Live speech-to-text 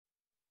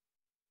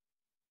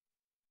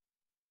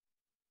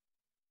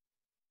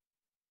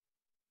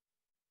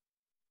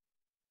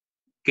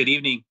Good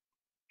evening.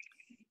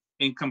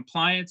 In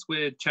compliance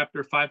with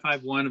Chapter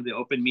 551 of the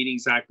Open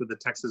Meetings Act of the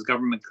Texas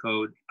Government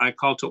Code, I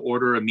call to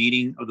order a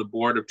meeting of the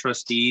Board of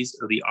Trustees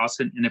of the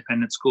Austin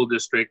Independent School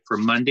District for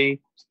Monday,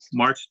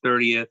 March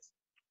 30th,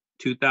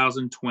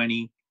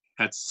 2020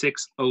 at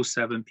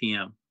 6:07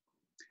 p.m.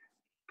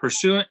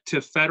 Pursuant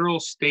to federal,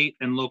 state,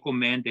 and local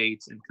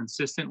mandates and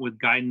consistent with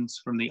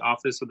guidance from the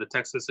Office of the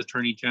Texas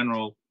Attorney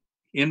General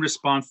in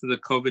response to the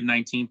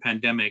COVID-19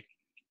 pandemic,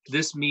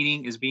 this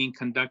meeting is being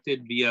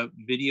conducted via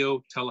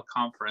video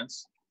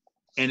teleconference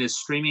and is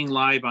streaming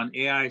live on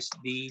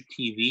AISD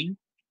TV,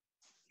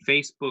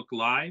 Facebook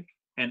Live,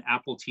 and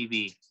Apple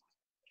TV.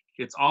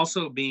 It's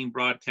also being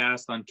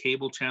broadcast on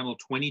cable channel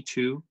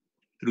 22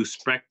 through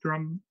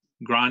Spectrum,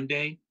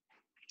 Grande,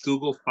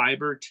 Google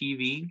Fiber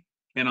TV,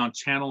 and on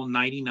channel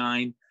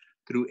 99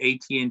 through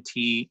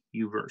AT&T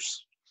Uverse.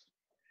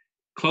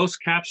 Closed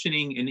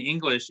captioning in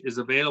English is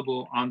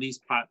available on these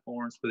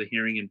platforms for the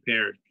hearing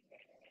impaired.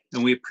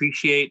 And we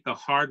appreciate the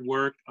hard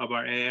work of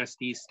our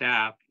AISD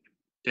staff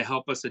to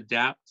help us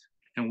adapt,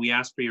 and we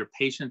ask for your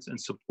patience and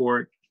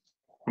support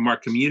from our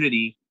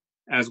community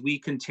as we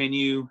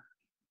continue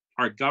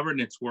our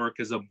governance work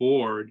as a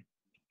board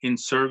in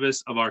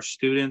service of our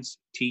students,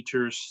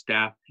 teachers,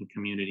 staff, and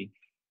community.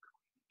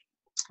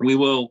 We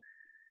will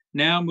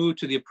now move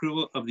to the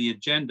approval of the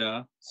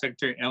agenda.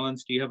 Secretary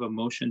Ellens, do you have a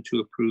motion to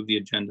approve the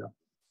agenda?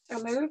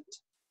 So moved.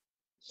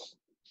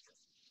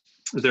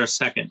 Is there a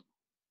second?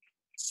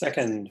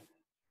 Second.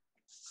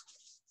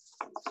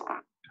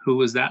 Who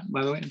was that,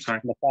 by the way? I'm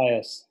sorry.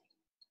 Matthias.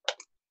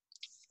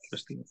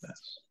 Trustee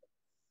Matthias.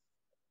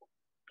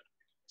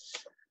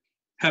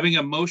 Having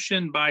a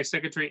motion by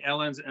Secretary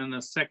Ellens and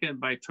a second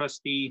by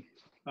Trustee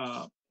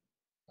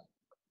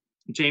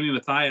Jamie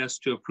Matthias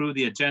to approve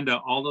the agenda,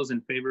 all those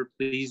in favor,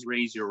 please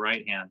raise your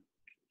right hand.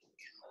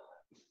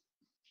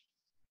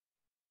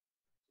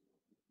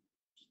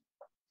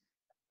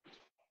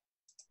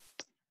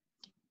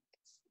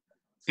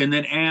 And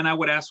then, Ann, I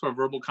would ask for a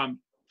verbal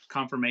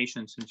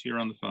confirmation since you're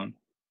on the phone.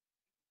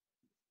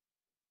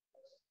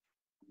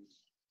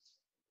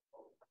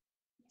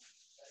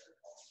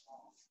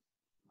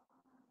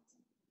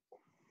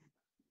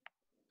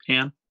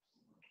 Ann?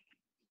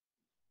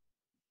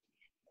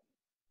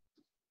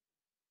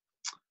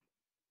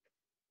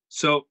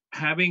 So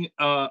having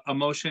a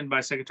motion by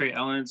Secretary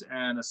Ellens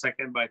and a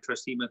second by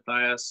Trustee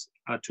Matthias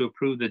to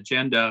approve the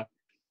agenda,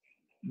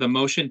 the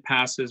motion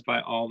passes by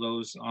all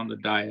those on the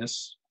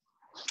dais.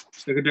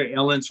 Secretary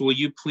Ellens, will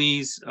you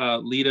please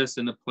lead us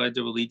in the Pledge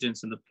of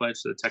Allegiance and the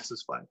pledge to the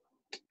Texas flag?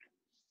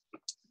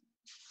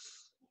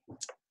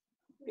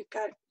 We've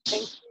got,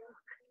 thank you.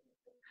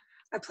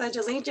 I pledge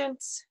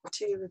allegiance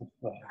to,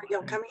 are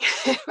y'all coming?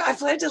 I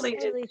pledge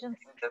allegiance to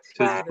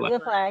the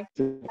flag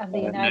of the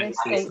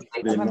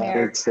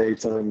United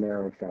States of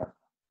America.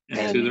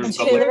 And to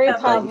the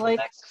republic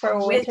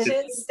for which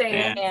it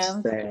stands,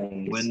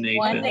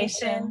 one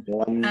nation,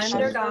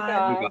 under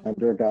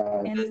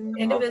God,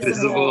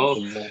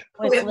 indivisible,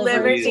 with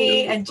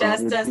liberty and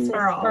justice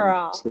for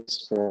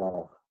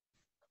all.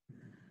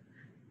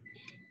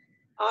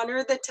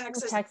 Honor the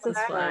Texas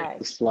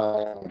flag.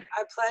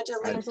 I pledge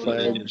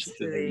allegiance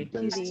to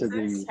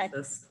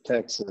the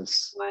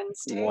Texas, one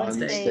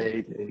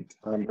state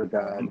under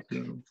God,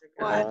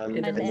 one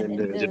and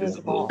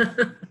indivisible.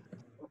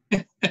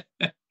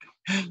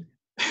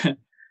 I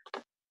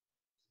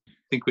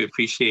think we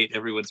appreciate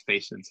everyone's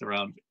patience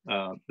around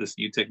this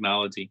new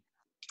technology.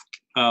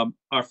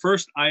 Our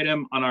first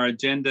item on our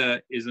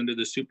agenda is under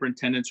the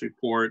superintendent's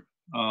report,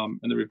 and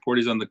the report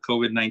is on the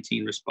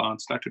COVID-19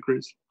 response. Dr.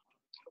 Cruz.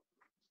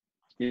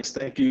 Yes,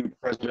 thank you,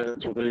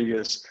 President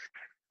Rodriguez.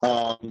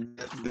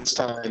 This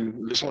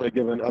time, I just want to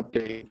give an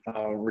update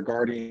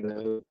regarding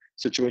the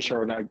situation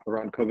around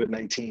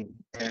COVID-19.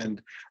 And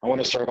I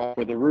want to start off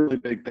with a really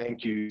big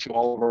thank you to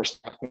all of our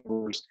staff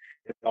members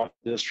in our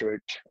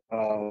district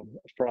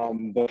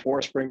from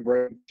before spring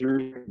break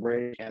through spring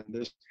break and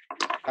this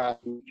past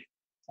week.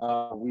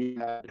 We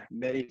had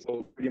many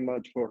folks pretty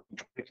much for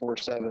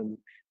 24/7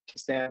 to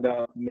stand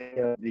up many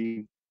of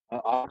the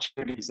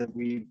opportunities that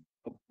we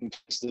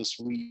faced this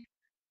week.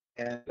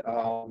 And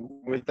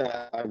with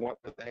that, I want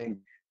to thank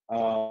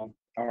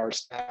our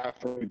staff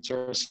for food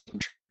service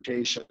and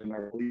transportation and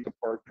our police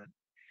department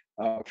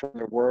for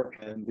their work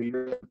and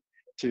leadership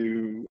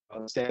to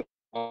stand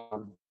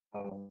on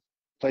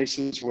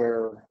places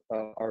where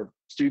our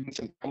students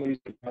and families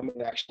can come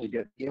and actually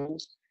get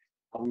meals.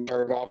 We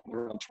started off with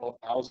around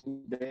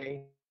 12,000 a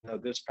day.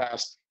 This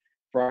past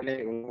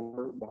Friday, it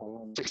was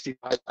over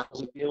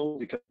 65,000 meals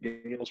because we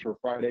get meals for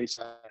Friday,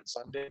 Saturday, and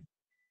Sunday.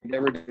 And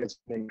every day it's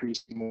been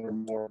increasing more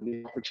and more.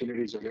 The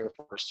opportunities are there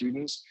for our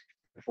students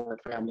and for our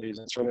families.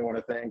 And certainly want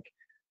to thank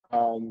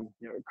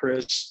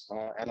Chris,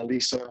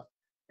 Annalisa,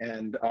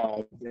 and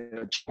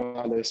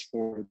Chamalis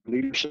for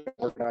leadership,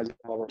 organizing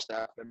all of our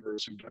staff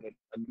members who've done an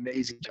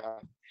amazing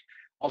job.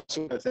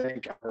 Also want to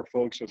thank our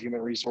folks with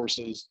human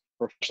resources,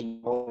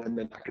 professional, and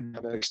then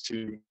academics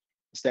to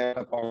stand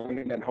up our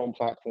Learning at Home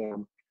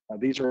platform.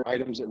 These are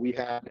items that we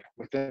had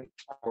within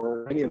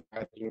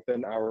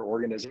our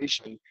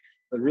organization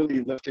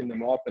really lifting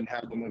them up and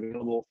have them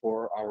available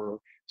for our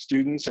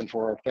students and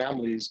for our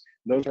families.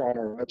 Those are on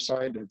our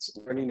website. It's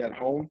Learning at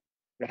Home.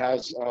 It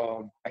has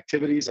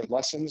activities and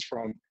lessons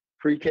from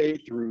pre-K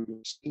through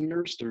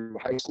seniors, through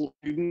high school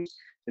students.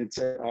 It's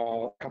a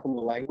couple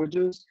of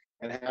languages,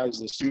 and it has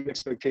the student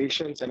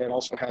expectations, and it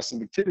also has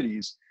some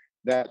activities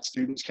that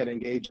students can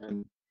engage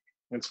in.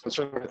 And so I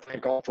certainly want to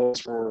thank all folks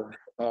for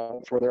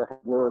their hard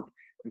work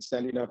in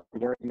standing up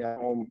Learning at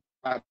Home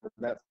platform,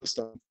 that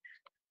system.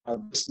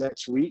 This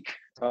next week,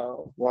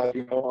 while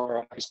you know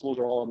our high schools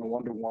are all in the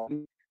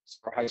one-to-one, so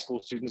our high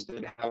school students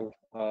did have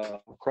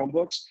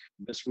Chromebooks.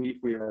 This week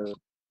we are,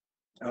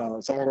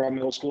 some of our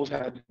middle schools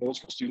had middle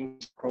school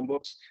students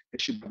Chromebooks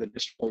issued by the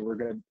district. We're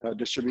going to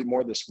distribute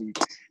more this week,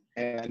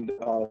 and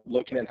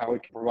looking at how we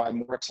can provide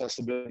more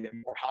accessibility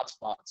and more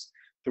hotspots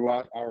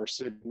throughout our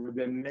city. We've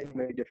been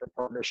many different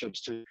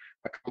partnerships to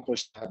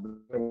accomplish that.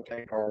 I want to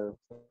thank our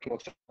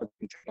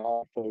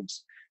technology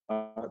folks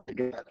to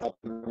get that up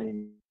and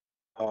running.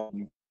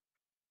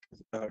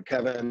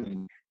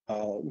 Kevin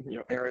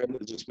and Aaron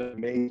has just been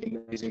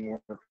amazing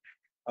work.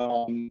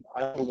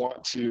 I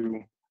want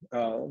to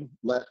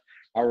let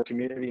our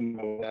community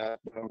know that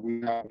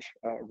we have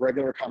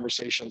regular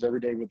conversations every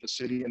day with the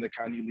city and the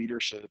county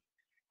leadership,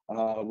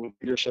 with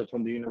leadership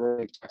from the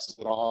University of Texas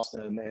at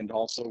Austin, and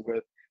also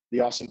with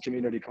the Austin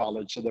Community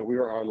College, so that we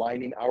are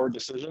aligning our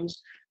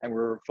decisions and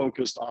we're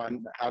focused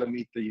on how to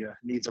meet the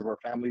needs of our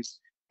families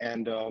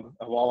and of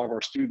all of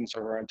our students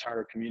of our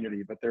entire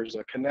community. But there's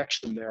a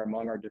connection there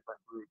among our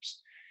different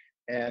groups.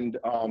 And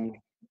I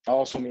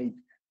also meet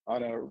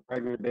on a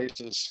regular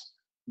basis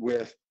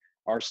with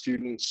our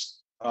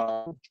students.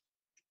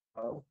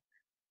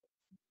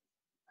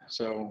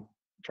 So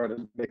try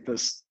to make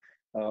this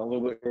a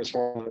little bit more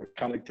small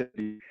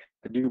connectivity.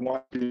 I do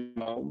want to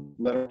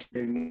let our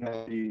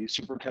the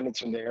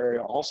superintendents in the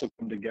area also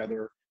come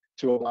together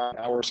to align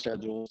our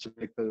schedules to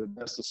make the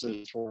best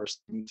decisions for our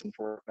students and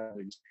for our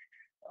families.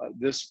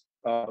 This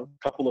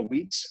couple of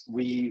weeks,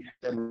 we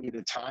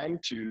needed time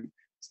to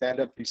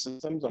stand up these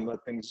systems and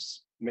let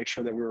things, make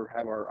sure that we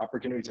have our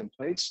opportunities in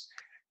place.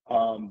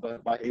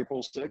 But by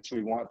April 6th,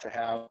 we want to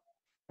have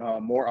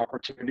more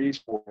opportunities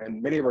for,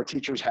 and many of our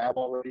teachers have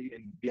already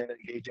and been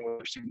engaging with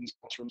their students,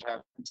 classrooms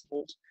have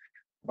principals.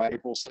 By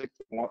April 6th,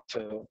 we want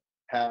to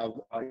have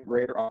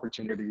greater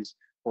opportunities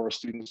for our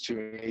students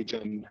to engage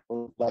in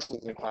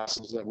lessons and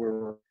classes that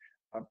we're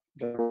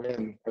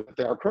in, or that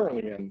they are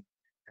currently in.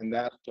 And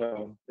that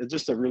is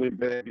just a really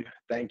big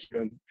thank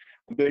you and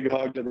a big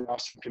hug to the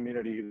Austin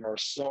community. There are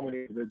so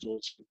many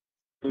individuals who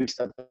really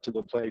stepped up to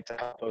the plate to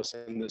help us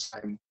in this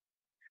time.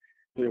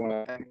 I really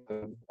want to thank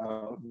the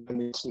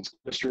Austin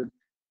District,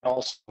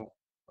 also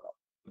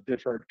the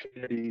different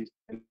communities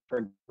and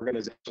different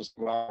organizations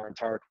throughout our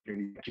entire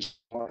community. Thank you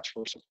so much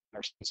for supporting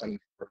our students and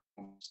for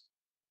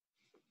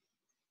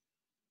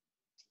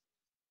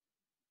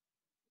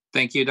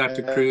Thank you,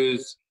 Dr.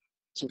 Cruz.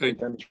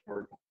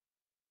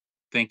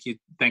 Thank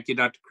you,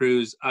 Dr.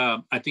 Cruz.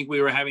 I think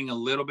we were having a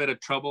little bit of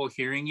trouble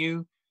hearing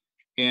you,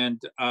 and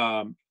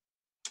I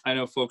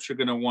know folks are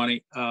going to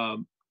want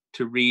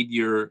to read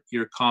your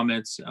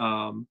comments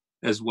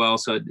as well.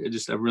 So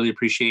I really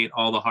appreciate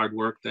all the hard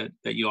work that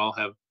you all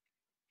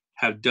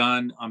have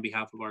done on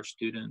behalf of our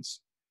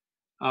students.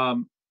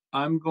 I'm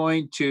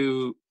going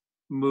to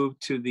move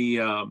to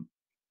the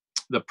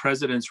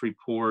President's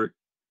report,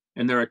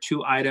 and there are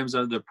two items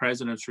of the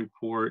President's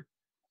report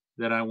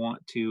that I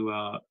want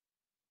to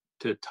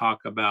talk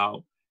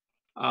about,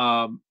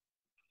 and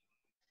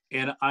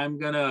I'm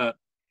gonna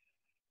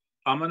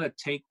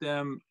take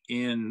them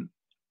in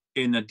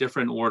a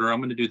different order. I'm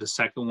gonna do the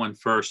second one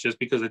first, just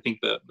because I think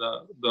the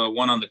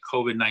one on the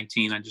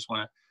COVID-19, I just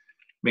want to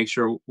make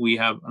sure we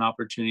have an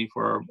opportunity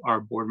for our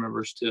board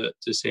members to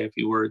say a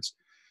few words.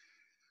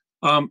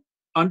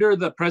 Under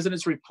the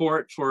President's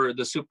report for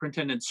the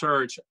superintendent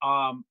search,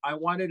 I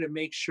wanted to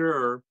make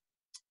sure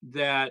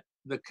that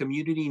the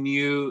community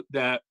knew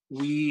that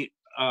we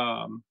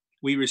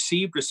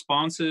received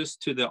responses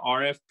to the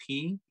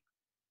RFP,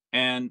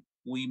 and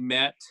we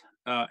met,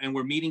 and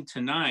we're meeting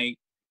tonight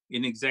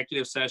in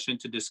executive session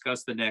to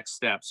discuss the next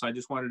steps. So I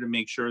just wanted to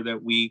make sure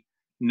that we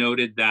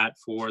noted that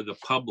for the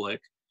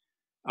public.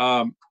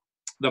 The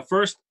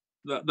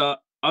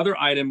other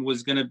item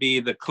was going to be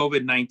the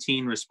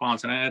COVID-19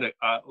 response, and I had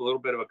a little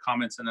bit of a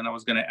comments, and then I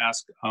was going to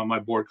ask my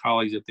board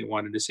colleagues if they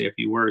wanted to say a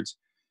few words.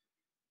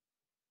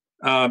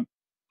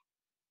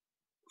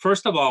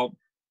 First of all,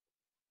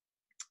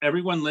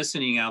 everyone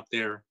listening out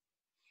there,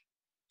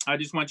 I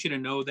just want you to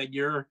know that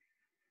your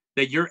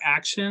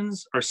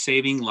actions are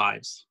saving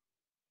lives.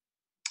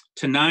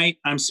 Tonight,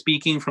 I'm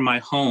speaking from my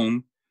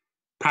home,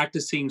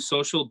 practicing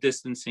social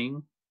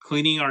distancing,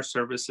 cleaning our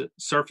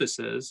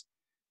surfaces,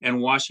 and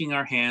washing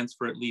our hands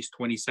for at least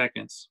 20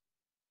 seconds.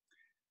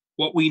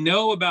 What we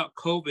know about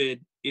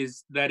COVID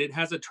is that it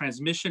has a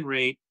transmission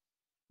rate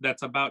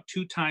that's about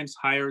 2 times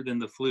higher than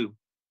the flu,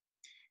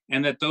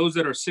 and that those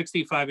that are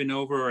 65 and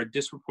over are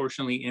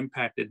disproportionately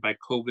impacted by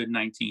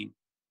COVID-19,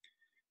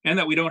 and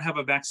that we don't have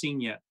a vaccine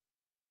yet.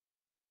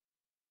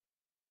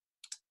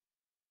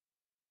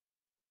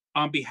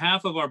 On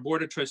behalf of our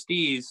Board of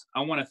Trustees, I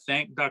want to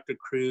thank Dr.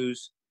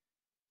 Cruz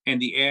and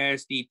the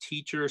AISD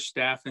teachers,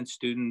 staff, and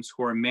students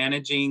who are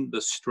managing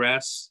the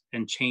stress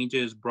and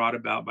changes brought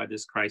about by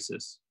this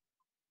crisis.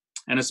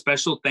 And a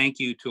special thank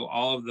you to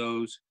all of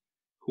those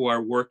who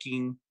are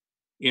working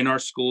in our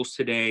schools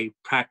today,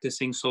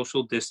 practicing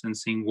social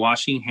distancing,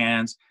 washing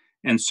hands,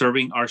 and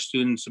serving our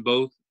students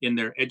both in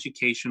their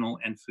educational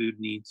and food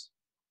needs.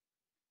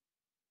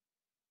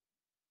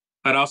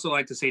 I'd also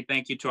like to say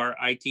thank you to our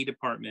IT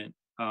department,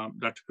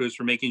 Dr. Cruz,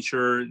 for making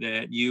sure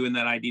that you and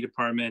that IT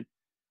department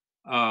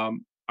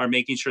are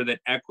making sure that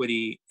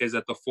equity is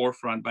at the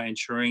forefront by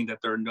ensuring that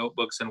there are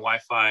notebooks and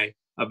Wi-Fi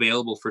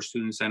available for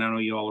students. And I know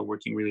you all are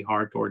working really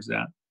hard towards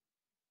that.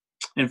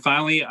 And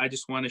finally, I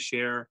just want to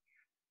share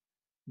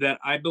that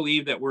I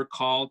believe that we're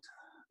called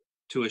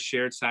to a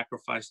shared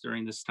sacrifice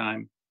during this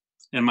time.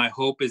 And my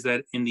hope is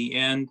that in the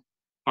end,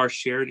 our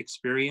shared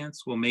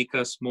experience will make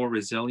us more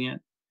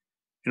resilient.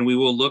 And we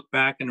will look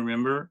back and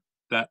remember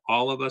that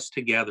all of us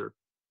together,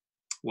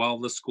 while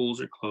the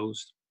schools are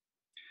closed,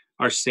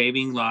 are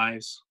saving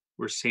lives.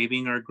 We're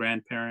saving our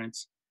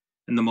grandparents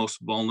and the most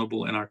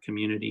vulnerable in our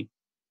community.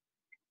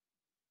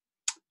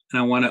 And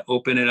I want to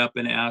open it up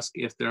and ask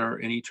if there are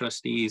any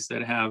trustees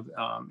that have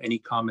any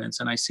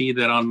comments. And I see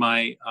that on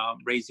my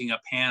raising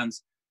up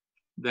hands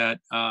that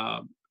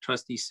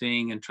Trustee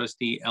Singh and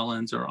Trustee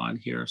Ellens are on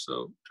here.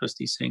 So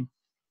Trustee Singh,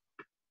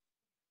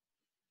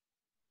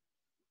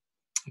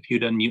 if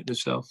you'd unmute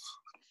yourself.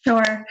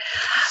 Sure.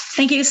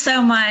 Thank you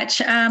so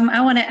much.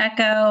 I want to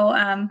echo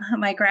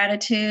my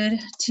gratitude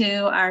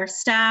to our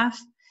staff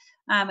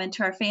and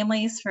to our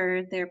families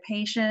for their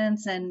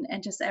patience and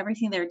just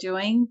everything they're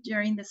doing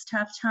during this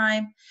tough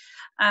time.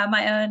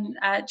 My own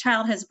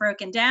child has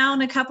broken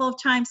down a couple of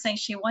times saying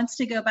she wants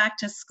to go back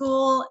to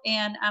school.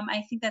 And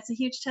I think that's a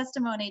huge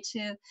testimony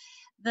to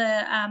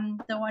the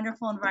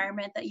wonderful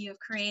environment that you've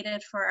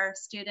created for our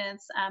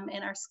students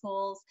in our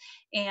schools,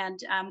 and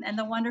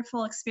the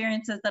wonderful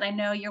experiences that I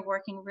know you're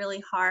working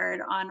really hard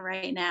on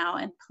right now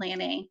and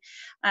planning.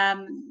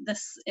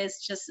 This is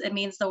just, it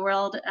means the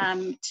world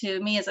to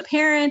me as a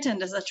parent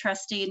and as a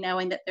trustee,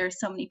 knowing that there's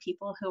so many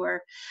people who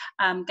are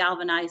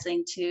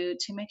galvanizing to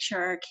make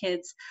sure our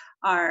kids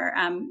are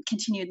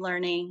continued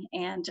learning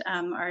and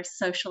are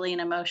socially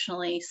and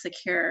emotionally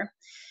secure.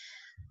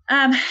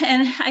 And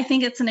I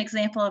think it's an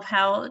example of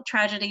how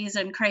tragedies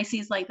and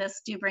crises like this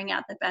do bring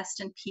out the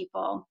best in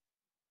people.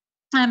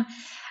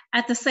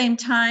 At the same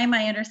time,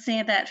 I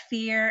understand that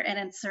fear and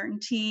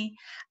uncertainty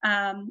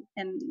and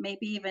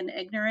maybe even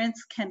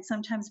ignorance can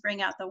sometimes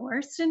bring out the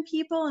worst in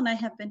people. And I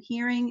have been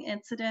hearing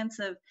incidents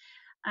of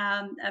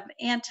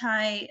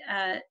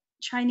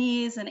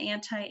anti-Chinese and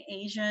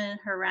anti-Asian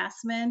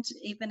harassment,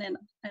 even in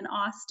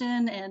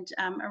Austin and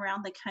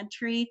around the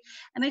country.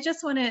 And I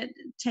just want to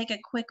take a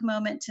quick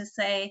moment to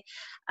say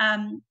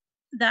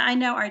that I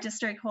know our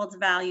district holds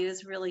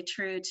values really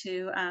true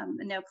to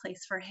no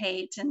place for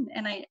hate, and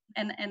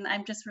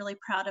I'm just really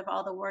proud of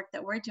all the work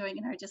that we're doing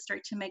in our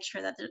district to make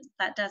sure that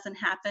that doesn't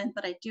happen.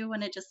 But I do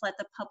want to just let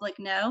the public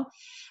know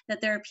that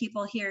there are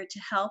people here to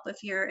help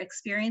if you're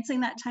experiencing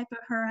that type of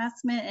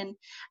harassment,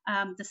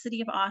 and the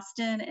City of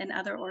Austin and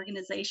other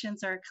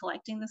organizations are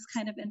collecting this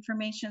kind of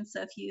information.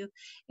 So if you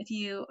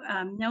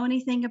know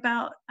anything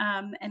about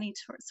any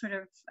sort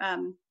of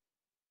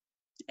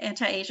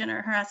anti-Asian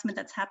or harassment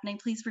that's happening,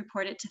 please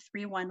report it to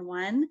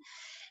 311.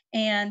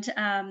 And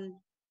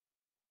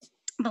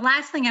the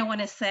last thing I want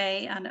to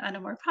say on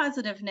a more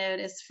positive note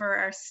is for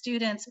our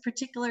students,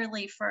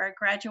 particularly for our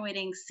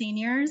graduating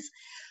seniors.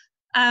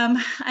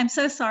 I'm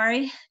so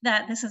sorry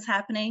that this is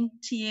happening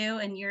to you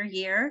in your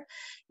year.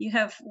 You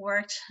have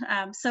worked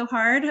so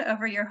hard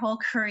over your whole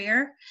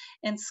career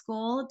in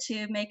school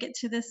to make it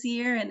to this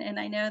year. And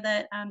I know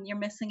that you're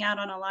missing out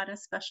on a lot of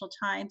special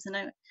times.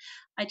 And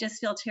I just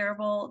feel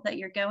terrible that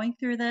you're going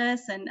through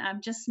this. And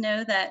just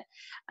know that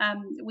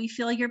we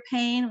feel your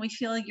pain, we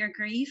feel your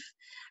grief.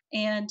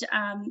 And,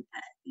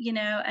 you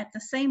know, at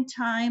the same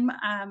time,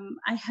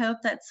 I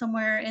hope that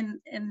somewhere in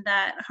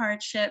that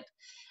hardship,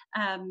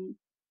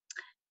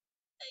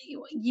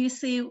 you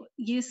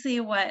see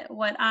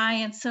what I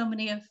and so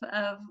many of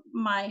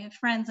my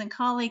friends and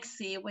colleagues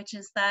see, which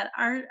is that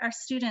our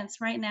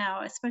students right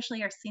now,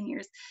 especially our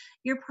seniors,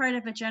 you're part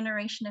of a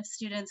generation of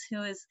students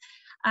who is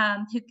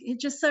who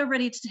just so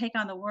ready to take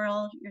on the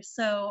world. You're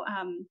so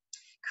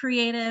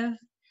creative.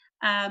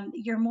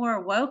 You're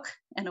more woke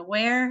and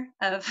aware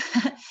of,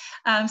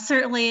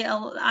 certainly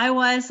I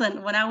was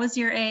when I was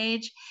your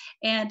age.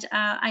 And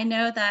I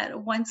know that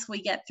once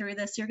we get through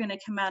this, you're going to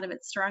come out of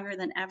it stronger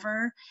than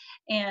ever.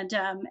 And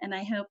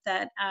I hope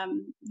that,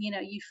 you know,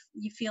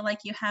 you feel like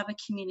you have a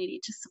community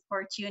to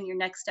support you in your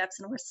next steps.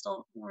 And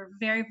we're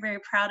very, very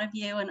proud of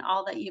you and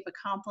all that you've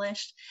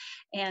accomplished.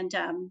 And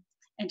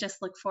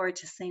just look forward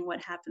to seeing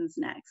what happens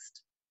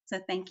next. So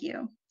thank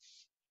you.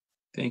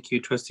 Thank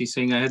you, Trustee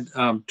Singh. I had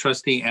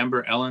Trustee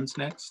Amber Ellens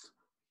next.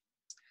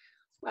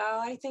 Well,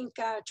 I think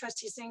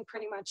Trustee Singh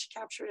pretty much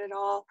captured it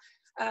all.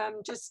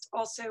 Just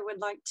also would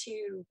like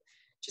to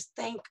just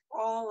thank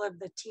all of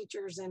the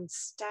teachers and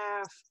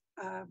staff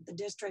the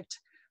district.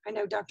 I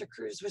know Dr.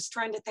 Cruz was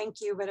trying to thank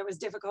you, but it was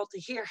difficult to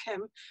hear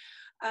him.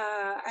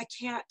 I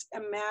can't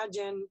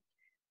imagine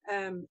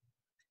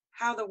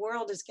how the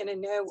world is going to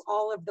know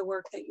all of the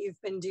work that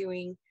you've been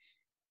doing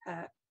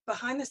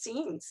behind the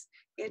scenes.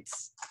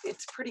 It's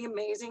pretty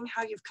amazing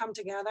how you've come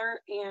together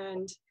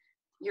and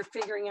you're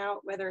figuring out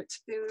whether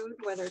it's food,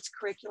 whether it's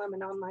curriculum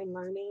and online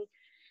learning.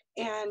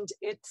 And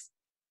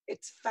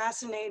it's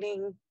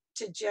fascinating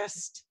to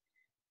just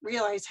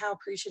realize how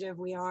appreciative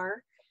we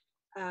are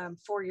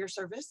for your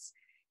service.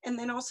 And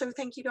then also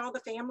thank you to all the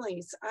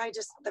families.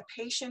 The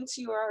patience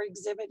you are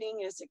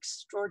exhibiting is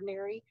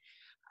extraordinary.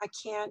 I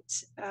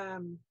can't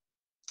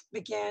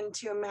begin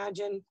to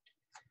imagine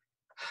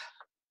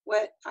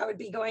what I would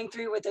be going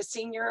through with a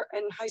senior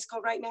in high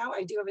school right now.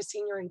 I do have a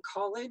senior in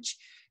college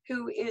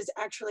who is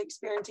actually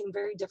experiencing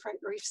very different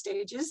grief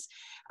stages,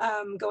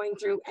 going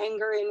through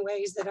anger in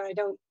ways that I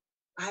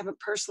haven't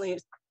personally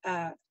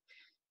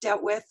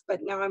dealt with,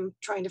 but now I'm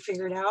trying to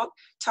figure it out.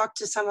 Talk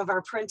to some of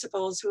our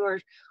principals who are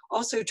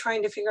also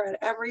trying to figure out,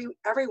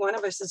 every one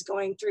of us is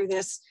going through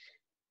this,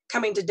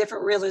 coming to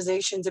different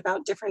realizations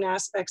about different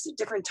aspects at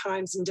different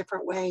times in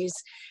different ways.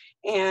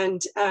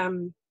 And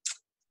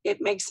it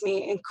makes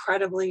me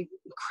incredibly,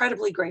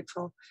 incredibly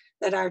grateful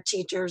that our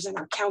teachers and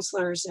our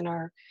counselors and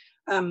our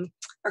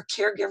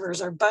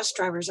caregivers, our bus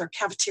drivers, our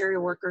cafeteria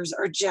workers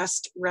are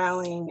just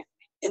rallying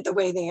in the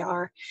way they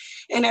are.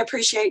 And I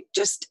appreciate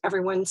just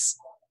everyone's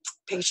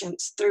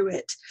patience through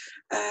it.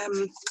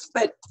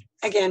 But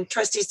again,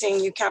 Trustee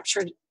Singh, you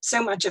captured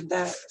so much of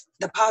the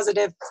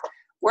positive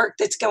work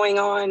that's going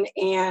on,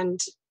 and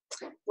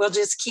we'll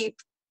just keep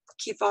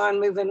on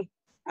moving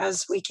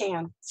as we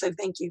can. So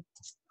thank you.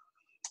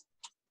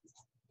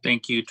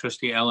 Thank you,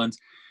 Trustee Ellens.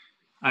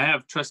 I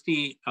have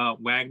Trustee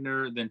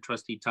Wagner, then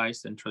Trustee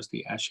Tice, then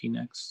Trustee Ashe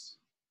next.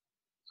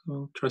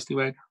 So Trustee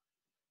Wagner.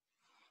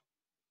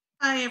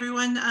 Hi,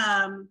 everyone.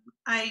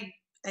 I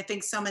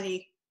think so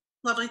many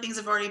lovely things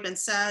have already been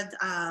said.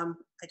 I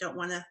don't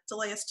want to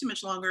delay us too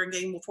much longer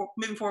in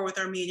moving forward with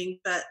our meeting,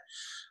 but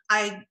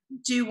I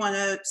do want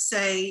to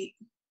say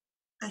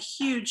a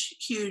huge,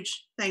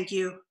 huge thank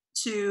you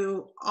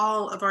to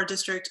all of our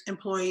district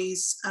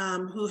employees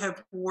who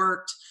have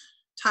worked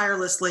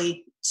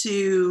tirelessly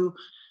to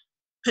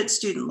put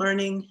student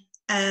learning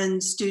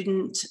and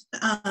student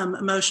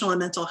emotional and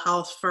mental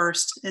health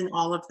first in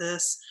all of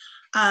this.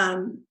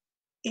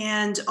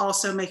 And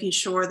also making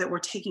sure that we're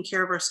taking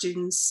care of our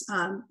students,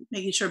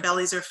 making sure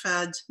bellies are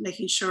fed,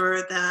 making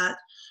sure that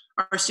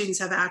our students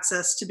have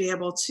access to be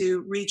able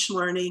to reach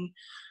learning.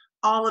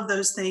 All of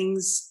those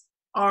things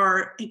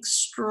are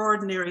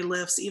extraordinary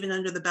lifts, even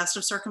under the best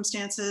of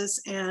circumstances.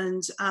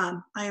 And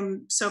I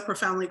am so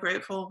profoundly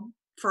grateful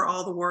for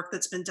all the work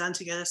that's been done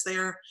to get us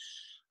there.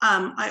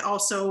 I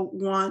also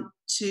want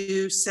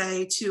to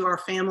say to our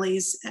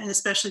families, and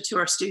especially to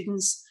our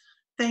students,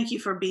 thank you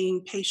for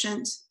being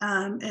patient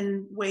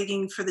and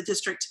waiting for the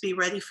district to be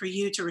ready for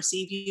you, to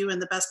receive you in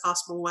the best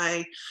possible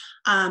way.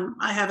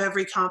 I have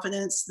every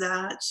confidence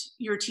that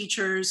your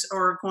teachers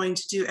are going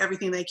to do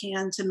everything they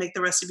can to make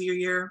the rest of your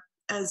year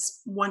as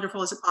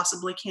wonderful as it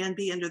possibly can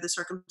be under the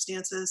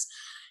circumstances.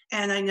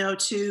 And I know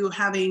too,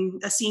 having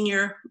a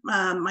senior,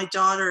 my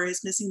daughter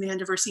is missing the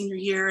end of her senior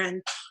year,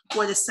 and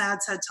what a sad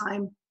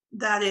time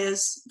that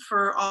is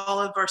for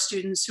all of our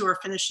students who are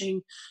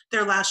finishing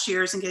their last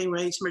years and getting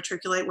ready to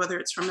matriculate, whether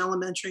it's from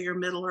elementary or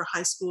middle or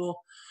high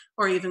school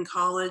or even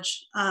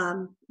college,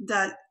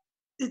 that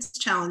it's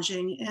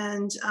challenging.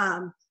 And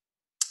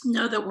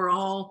know that we're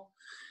all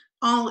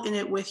in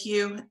it with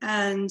you.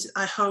 And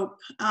I hope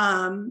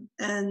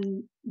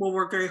and we'll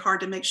work very hard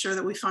to make sure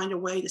that we find a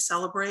way to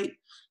celebrate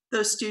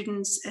those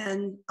students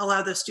and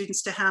allow those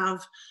students to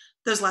have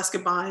those last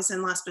goodbyes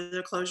and last bit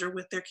of closure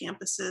with their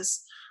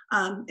campuses.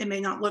 It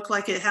may not look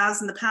like it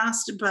has in the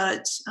past,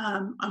 but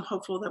I'm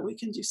hopeful that we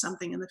can do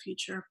something in the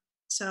future.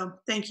 So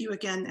thank you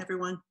again,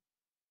 everyone.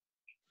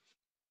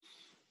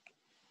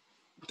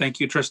 Thank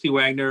you, Trustee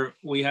Wagner.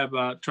 We have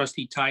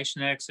Trustee Tice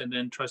next, and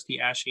then Trustee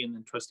Ashe, and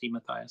then Trustee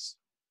Matthias.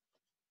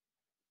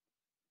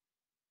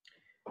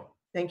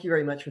 Thank you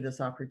very much for this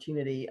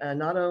opportunity.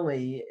 Not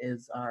only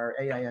is our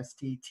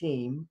AISD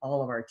team,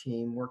 all of our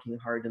team, working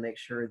hard to make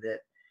sure that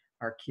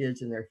our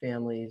kids and their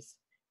families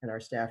and our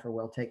staff are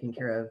well taken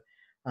care of,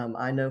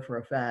 I know for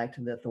a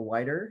fact that the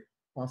wider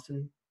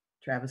Austin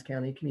Travis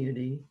County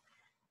community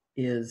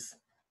is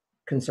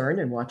concerned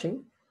and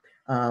watching.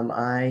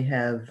 I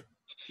have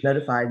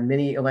notified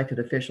many elected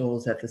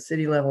officials at the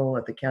city level,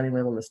 at the county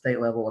level, and the state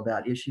level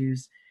about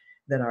issues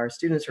that our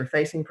students are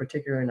facing,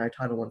 particularly in our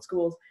Title I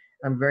schools.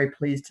 I'm very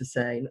pleased to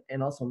say,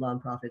 and also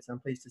nonprofits, I'm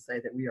pleased to say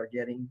that we are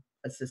getting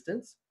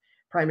assistance,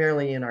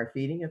 primarily in our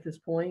feeding at this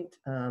point,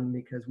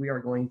 because we are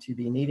going to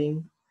be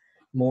needing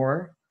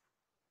more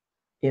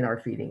in our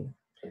feeding.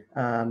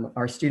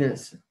 Our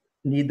students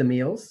need the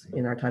meals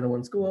in our Title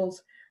I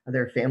schools.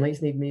 Their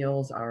families need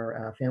meals.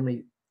 Our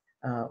family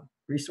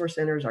resource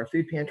centers, our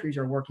food pantries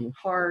are working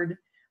hard.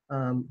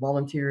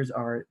 Volunteers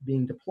are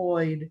being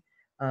deployed.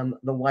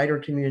 The wider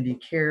community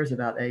cares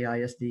about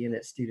AISD and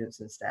its students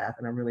and staff,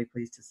 and I'm really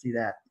pleased to see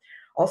that.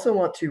 Also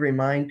want to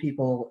remind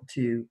people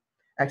to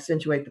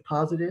accentuate the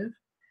positive.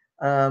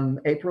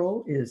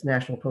 April is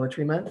National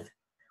Poetry Month.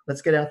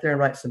 Let's get out there and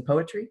write some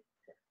poetry.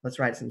 Let's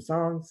write some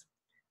songs.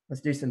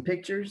 Let's do some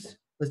pictures.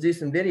 Let's do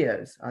some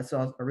videos. I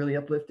saw a really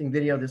uplifting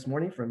video this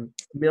morning from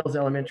Mills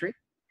Elementary,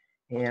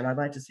 and I'd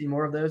like to see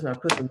more of those. And I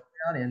put them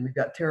out, and we've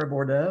got Tara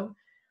Bordeaux,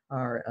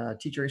 our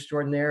teacher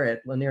extraordinaire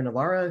at Lanier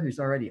Navarro, who's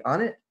already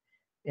on it.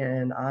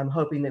 And I'm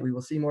hoping that we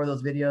will see more of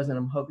those videos, and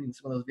I'm hoping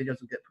some of those videos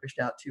will get pushed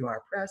out to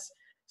our press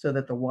so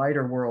that the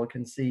wider world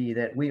can see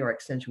that we are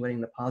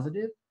accentuating the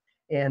positive.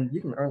 And you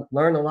can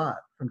learn a lot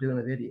from doing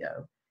a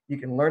video. You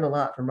can learn a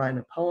lot from writing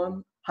a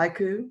poem,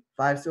 haiku,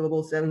 5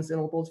 syllables, 7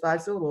 syllables,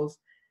 5 syllables.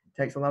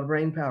 Takes a lot of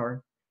brain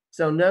power.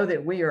 So know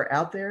that we are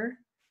out there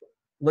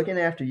looking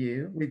after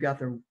you. We've got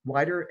the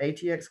wider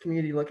ATX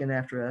community looking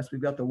after us.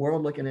 We've got the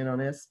world looking in on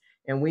us,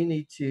 and we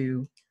need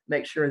to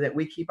make sure that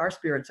we keep our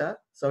spirits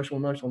up, social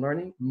emotional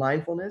learning,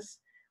 mindfulness.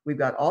 We've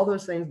got all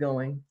those things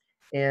going,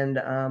 and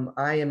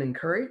I am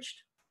encouraged,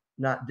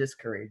 not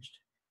discouraged.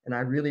 And I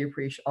really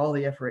appreciate all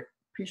the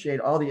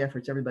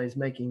efforts everybody's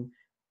making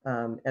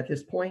at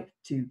this point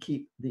to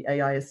keep the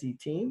AISD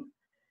team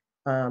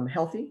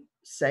healthy,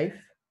 safe,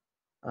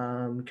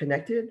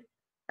 connected,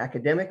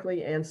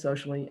 academically and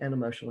socially and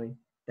emotionally.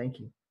 Thank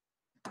you.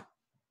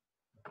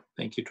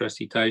 Thank you,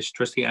 Trustee Teich.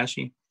 Trustee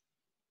Ashe?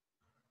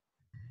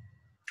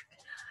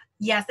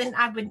 Yes, and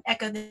I would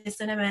echo the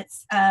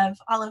sentiments of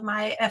all of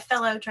my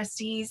fellow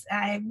trustees.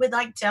 I would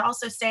like to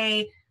also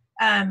say,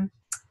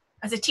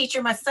 as a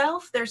teacher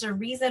myself, there's a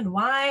reason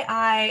why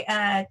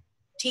I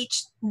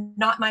teach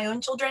not my own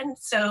children.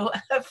 So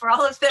for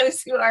all of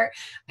those who are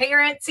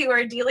parents who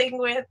are dealing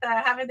with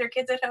having their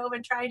kids at home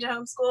and trying to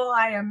homeschool,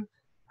 I am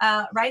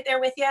right there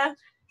with you.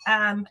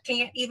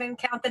 Can't even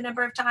count the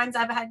number of times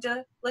I've had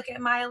to look at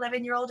my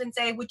 11-year-old and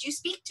say, would you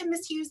speak to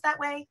Miss Hughes that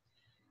way?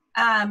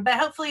 But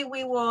hopefully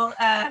we will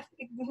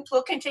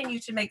we'll continue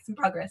to make some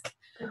progress.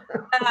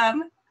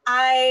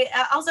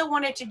 I also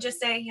wanted to just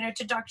say,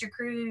 to Dr.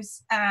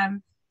 Cruz,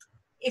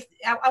 if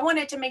I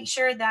wanted to make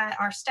sure that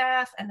our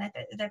staff and that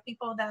the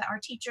people, that our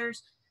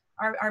teachers,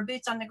 our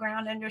boots on the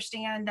ground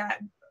understand that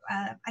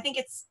I think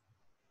it's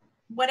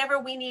whatever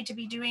we need to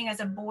be doing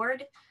as a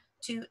board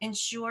to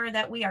ensure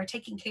that we are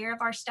taking care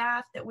of our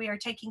staff, that we are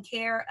taking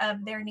care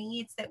of their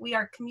needs, that we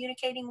are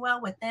communicating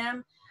well with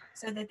them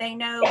so that they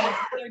know what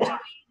they're doing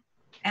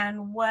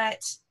and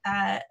what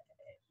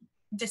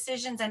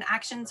decisions and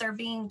actions are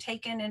being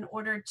taken in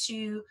order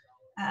to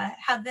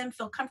have them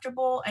feel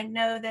comfortable and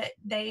know that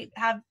they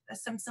have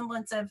some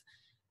semblance of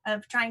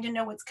trying to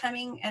know what's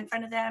coming in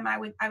front of them. I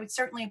would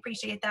certainly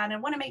appreciate that. And I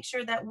want to make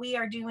sure that we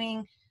are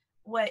doing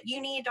what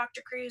you need,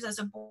 Dr. Cruz, as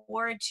a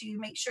board to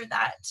make sure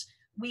that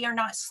we are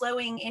not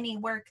slowing any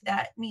work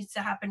that needs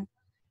to happen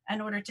in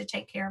order to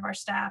take care of our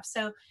staff.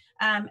 So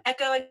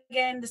echo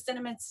again the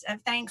sentiments of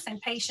thanks and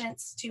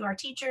patience to our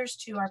teachers,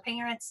 to our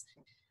parents,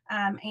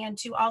 and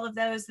to all of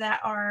those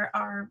that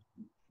are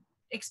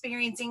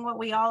experiencing what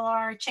we all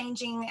are,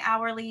 changing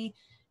hourly.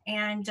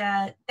 And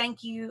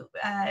thank you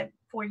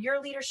for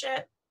your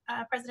leadership,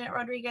 President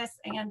Rodriguez,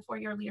 and for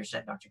your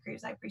leadership, Dr.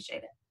 Cruz. I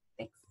appreciate it.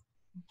 Thanks.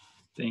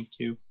 Thank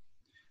you.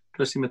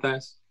 Trustee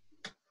Mathias?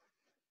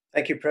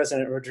 Thank you,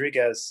 President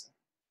Rodriguez.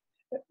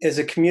 As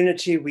a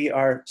community, we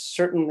are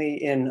certainly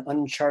in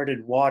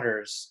uncharted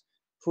waters.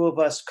 Who of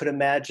us could have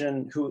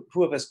imagined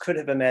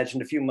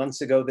a few months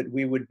ago that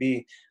we would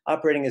be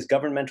operating as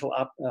governmental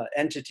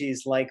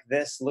entities like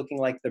this, looking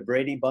like the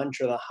Brady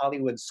Bunch or the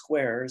Hollywood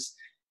Squares,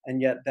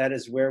 and yet that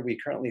is where we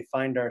currently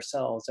find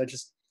ourselves. I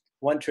just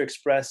want to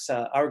express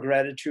our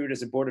gratitude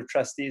as a board of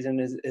trustees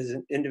and as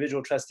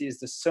individual trustees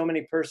to so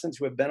many persons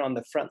who have been on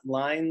the front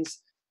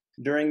lines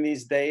during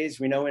these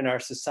days. We know in our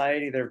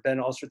society there have been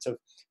all sorts of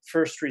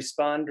first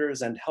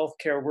responders and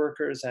healthcare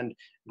workers and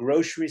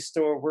grocery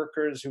store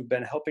workers who've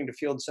been helping to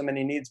field so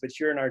many needs, but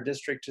here in our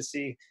district to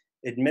see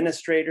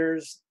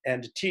administrators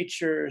and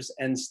teachers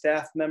and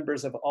staff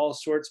members of all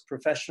sorts,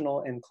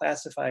 professional and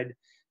classified,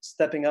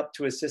 stepping up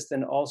to assist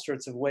in all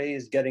sorts of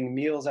ways, getting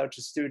meals out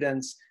to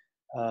students,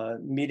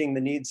 meeting the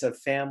needs of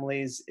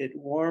families. It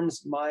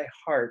warms my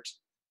heart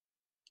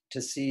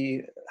to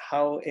see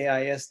how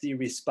AISD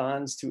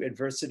responds to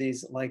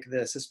adversities like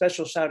this. A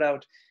special shout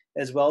out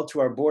as well to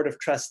our board of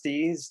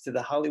trustees, to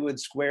the Hollywood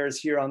Squares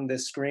here on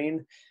this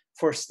screen,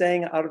 for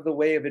staying out of the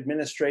way of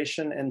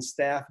administration and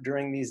staff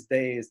during these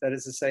days. That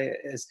is to say,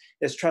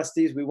 as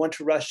trustees, we want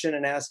to rush in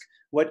and ask,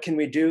 what can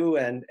we do?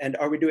 And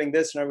are we doing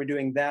this and are we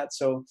doing that?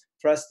 So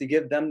for us to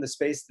give them the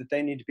space that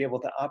they need to be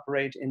able to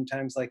operate in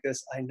times like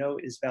this, I know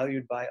is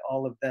valued by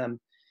all of them.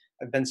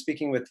 I've been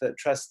speaking with the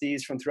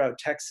trustees from throughout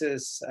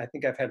Texas. I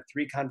think I've had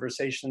 3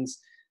 conversations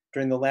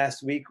during the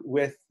last week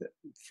with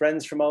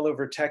friends from all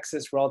over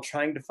Texas. We're all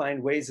trying to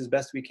find ways as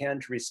best we can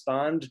to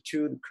respond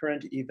to the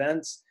current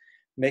events,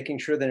 making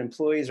sure that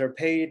employees are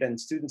paid and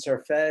students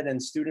are fed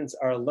and students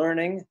are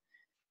learning.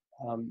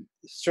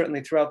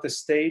 Certainly throughout the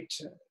state,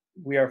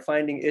 we are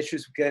finding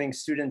issues with getting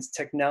students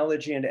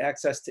technology and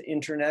access to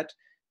internet.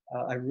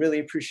 I really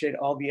appreciate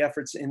all the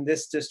efforts in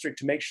this district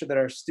to make sure that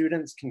our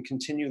students can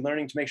continue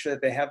learning, to make sure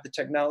that they have the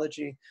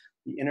technology,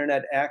 the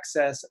internet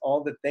access,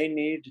 all that they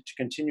need to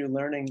continue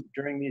learning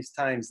during these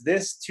times.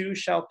 This too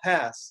shall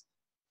pass.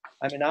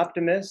 I'm an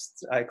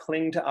optimist. I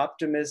cling to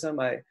optimism.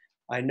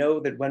 I know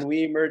that when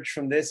we emerge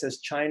from this, as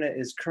China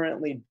is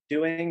currently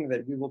doing,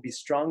 that we will be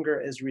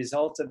stronger as a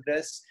result of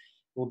this.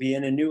 We'll be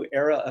in a new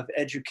era of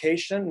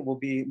education. We'll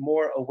be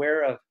more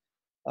aware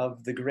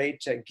of the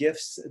great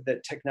gifts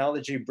that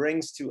technology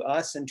brings to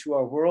us and to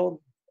our world.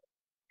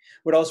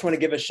 Would also want to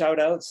give a shout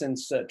out,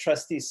 since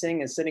Trustee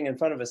Singh is sitting in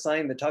front of a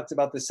sign that talks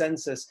about the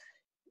census.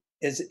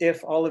 As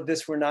if all of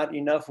this were not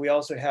enough, we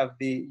also have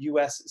the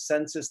US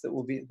Census that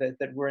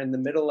we're in the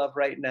middle of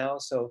right now.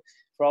 So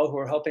for all who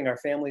are helping our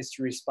families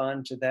to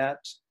respond to that,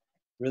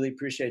 really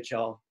appreciate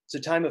y'all. It's a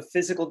time of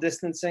physical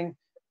distancing,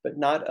 but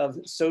not of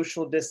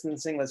social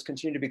distancing. Let's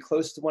continue to be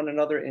close to one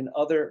another in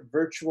other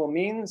virtual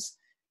means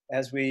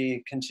as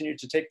we continue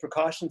to take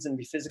precautions and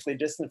be physically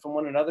distant from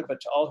one another.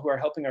 But to all who are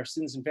helping our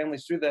students and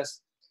families through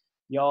this,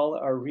 y'all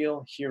are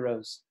real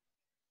heroes.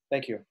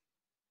 Thank you.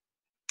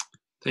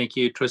 Thank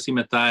you, Trustee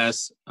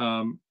Matthias.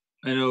 I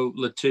know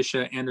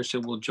Letitia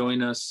Anderson will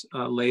join us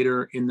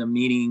later in the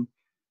meeting.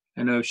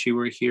 I know if she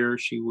were here,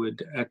 she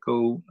would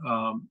echo,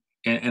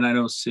 and I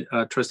know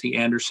Trustee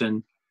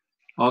Anderson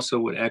also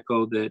would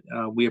echo that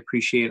we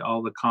appreciate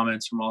all the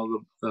comments from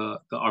all of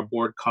our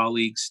board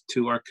colleagues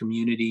to our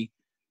community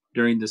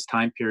during this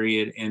time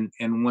period. And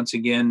once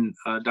again,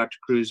 Dr.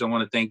 Cruz, I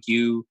want to thank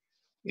you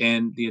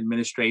and the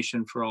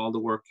administration for all the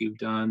work you've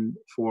done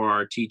for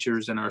our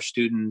teachers and our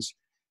students.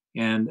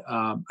 And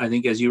I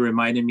think, as you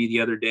reminded me the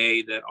other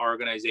day, that our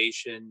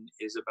organization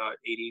is about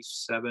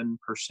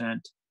 87%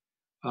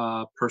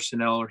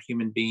 personnel or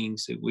human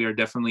beings. We are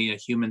definitely a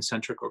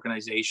human-centric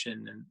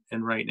organization.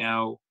 And right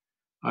now,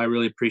 I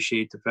really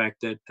appreciate the fact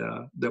that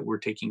that we're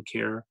taking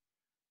care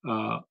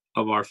of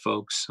our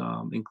folks,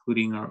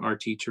 including our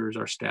teachers,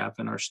 our staff,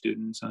 and our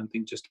students. I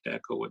think just to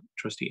echo what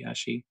Trustee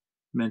Ashe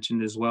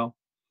mentioned as well.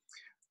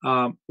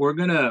 We're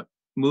gonna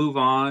move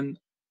on.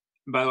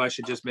 By the way, I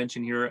should just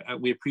mention here,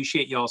 we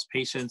appreciate y'all's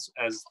patience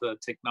as the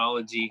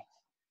technology,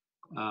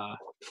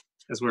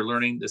 as we're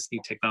learning this new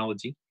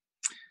technology.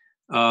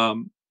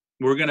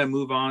 We're gonna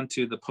move on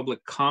to the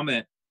public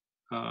comment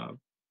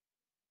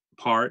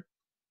part.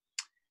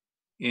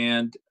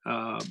 And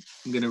I'm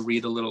gonna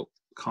read a little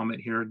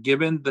comment here.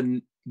 Given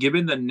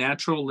the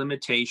natural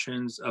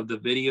limitations of the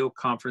video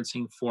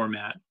conferencing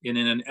format, and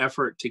in an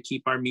effort to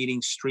keep our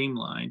meetings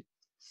streamlined,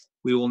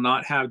 we will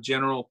not have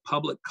general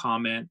public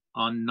comment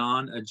on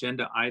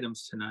non-agenda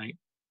items tonight.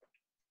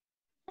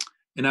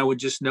 And I would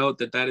just note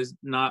that that is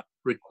not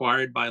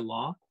required by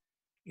law.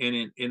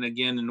 And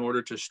again, in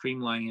order to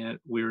streamline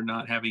it, we're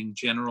not having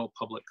general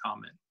public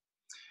comment.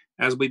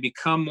 As we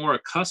become more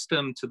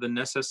accustomed to the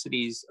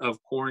necessities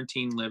of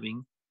quarantine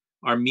living,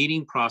 our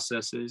meeting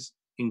processes,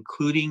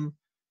 including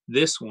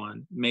this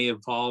one, may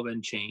evolve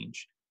and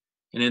change.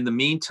 And in the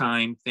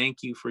meantime,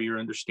 thank you for your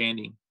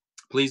understanding.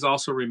 Please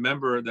also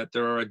remember that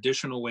there are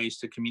additional ways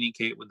to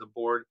communicate with the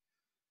Board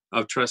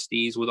of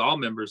Trustees, with all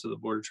members of the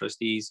Board of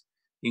Trustees,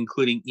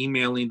 including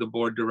emailing the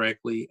board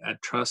directly at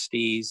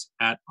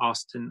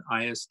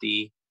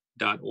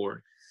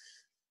trustees@austinisd.org.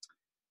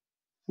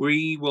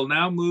 We will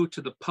now move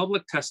to the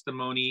public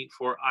testimony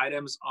for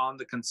items on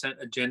the consent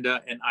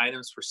agenda and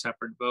items for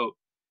separate vote.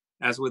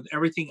 As with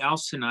everything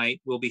else tonight,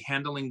 we'll be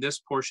handling this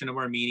portion of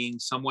our meeting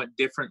somewhat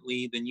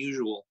differently than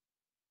usual.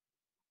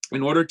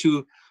 In order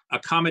to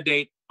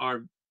accommodate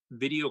our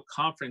video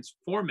conference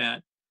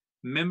format,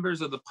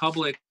 members of the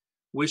public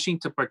wishing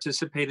to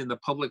participate in the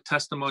public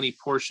testimony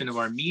portion of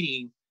our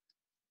meeting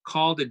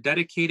called a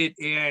dedicated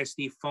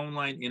AISD phone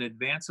line in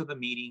advance of the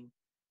meeting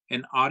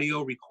and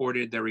audio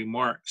recorded their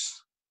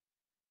remarks.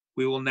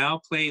 We will now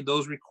play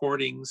those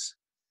recordings,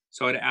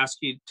 so I'd ask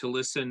you to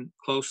listen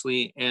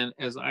closely. And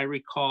as I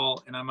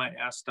recall, and I might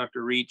ask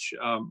Dr. Reach,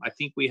 I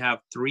think we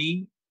have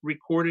 3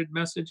 recorded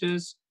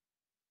messages.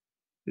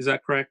 Is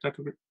that correct,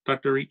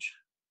 Dr. Reach?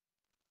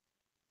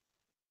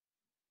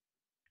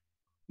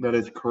 That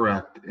is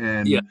correct.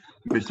 And yeah.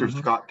 Mr.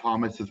 Scott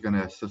Thomas is going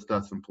to assist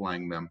us in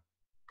playing them.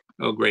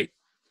 Oh, great.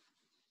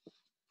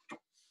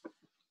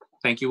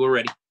 Thank you. We're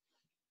ready.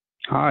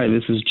 Hi,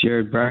 this is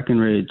Jared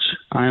Brackenridge.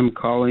 I am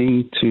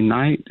calling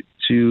tonight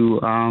to,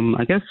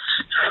 I guess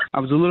I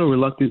was a little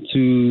reluctant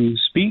to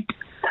speak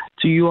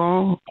to you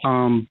all,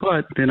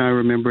 but then I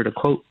remembered a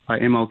quote by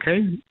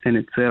MLK, and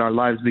it said, "Our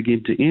lives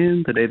begin to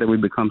end the day that we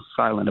become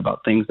silent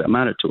about things that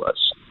matter to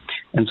us."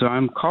 And so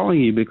I'm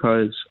calling you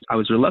because I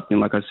was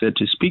reluctant, like I said,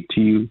 to speak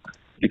to you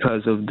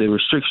because of the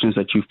restrictions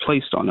that you've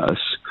placed on us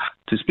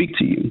to speak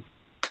to you.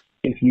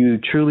 If you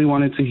truly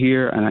wanted to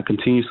hear, and I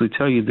continuously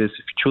tell you this, if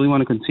you truly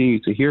want to continue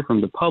to hear from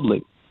the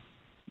public,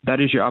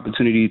 that is your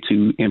opportunity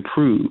to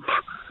improve,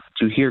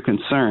 to hear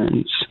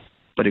concerns.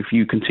 But if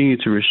you continue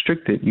to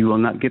restrict it, you will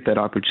not get that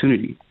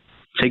opportunity.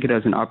 Take it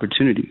as an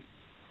opportunity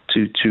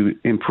to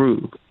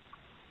improve.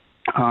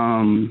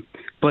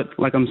 But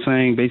like I'm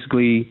saying,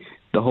 basically,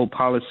 the whole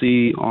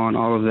policy on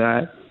all of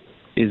that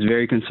is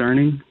very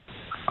concerning.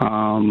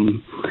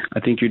 I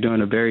think you're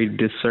doing a very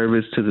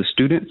disservice to the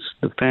students,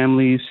 the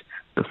families,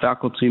 the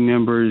faculty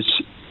members,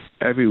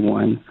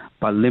 everyone,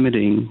 by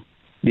limiting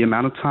the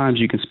amount of times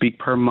you can speak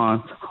per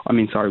month.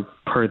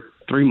 Per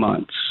 3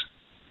 months.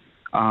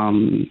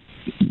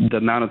 The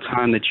amount of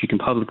time that you can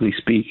publicly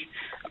speak.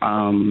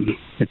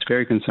 It's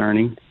very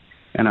concerning,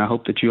 and I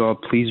hope that you all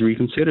please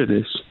reconsider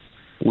this.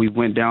 We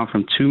went down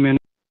from 2 minutes.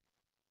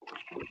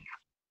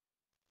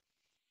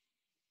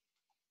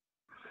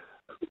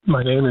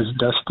 My name is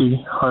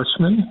Dusty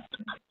Harshman,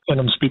 and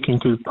I'm speaking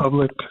to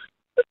public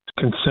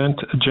consent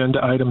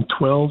agenda item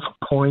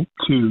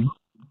 12.2.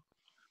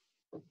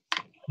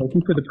 Thank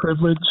you for the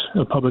privilege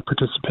of public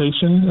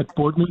participation at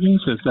board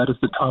meetings, as that is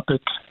the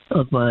topic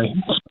of my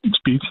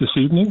speech this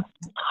evening.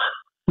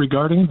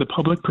 Regarding the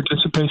public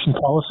participation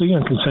policy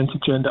on consent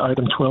agenda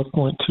item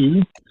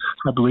 12.2,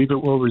 I believe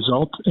it will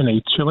result in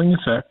a chilling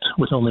effect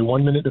with only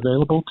 1 minute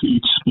available to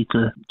each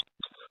speaker.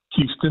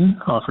 Houston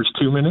offers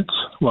 2 minutes,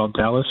 while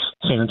Dallas,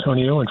 San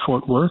Antonio, and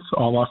Fort Worth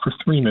all offer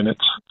 3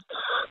 minutes.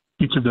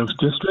 Each of those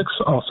districts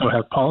also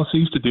have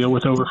policies to deal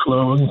with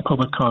overflowing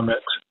public comment.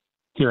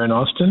 Here in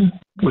Austin,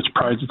 which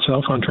prides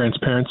itself on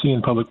transparency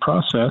and public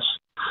process,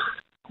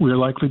 we are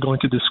likely going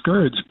to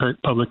discourage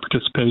public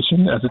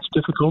participation, as it's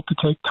difficult to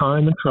take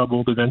time and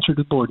trouble to venture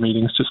to board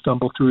meetings to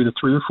stumble through the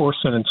 3 or 4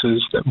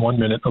 sentences that 1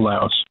 minute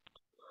allows.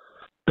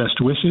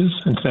 Best wishes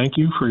and thank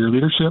you for your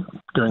leadership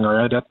during our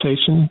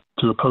adaptation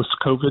to a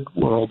post-COVID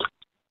world.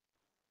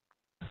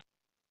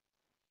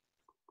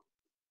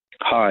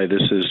 Hi,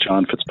 this is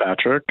John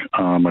Fitzpatrick.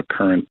 I'm a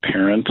current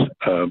parent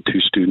of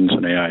 2 students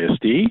in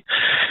AISD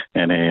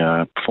and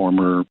a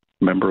former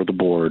member of the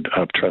board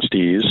of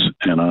trustees.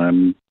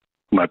 And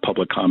my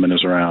public comment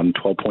is around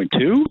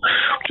 12.2,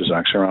 which is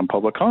actually around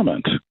public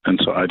comment. And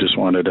so I just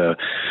wanted to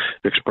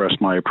express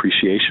my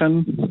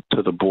appreciation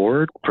to the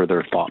board for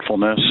their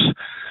thoughtfulness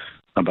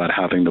about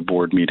having the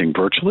board meeting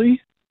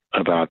virtually,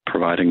 about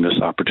providing this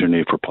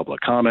opportunity for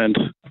public comment.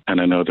 And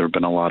I know there have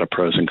been a lot of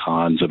pros and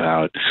cons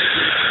about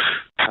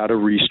how to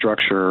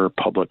restructure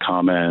public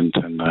comment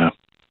and the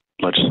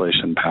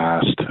legislation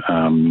passed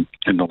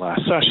in the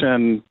last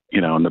session,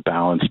 and the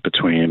balance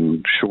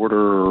between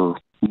shorter,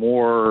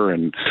 more,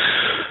 and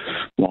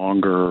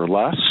longer,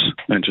 less.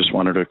 And just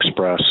wanted to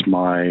express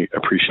my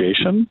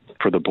appreciation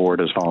for the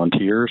board as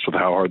volunteers with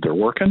how hard they're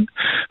working,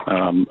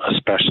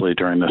 especially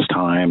during this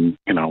time,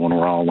 when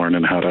we're all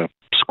learning how to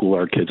school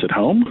our kids at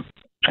home.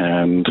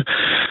 And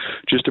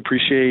just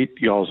appreciate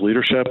y'all's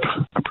leadership,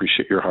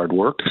 appreciate your hard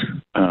work,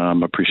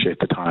 appreciate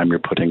the time you're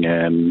putting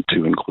in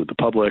to include the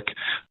public,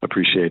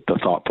 appreciate the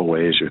thoughtful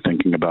ways you're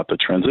thinking about the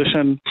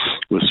transition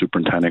with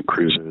Superintendent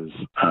Cruz's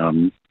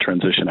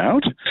transition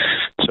out.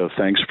 So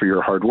thanks for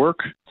your hard work.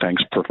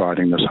 Thanks for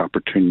providing this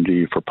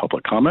opportunity for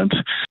public comment.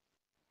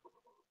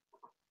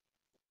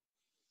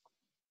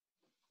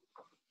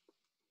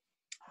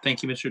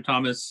 Thank you, Mr.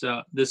 Thomas.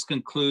 This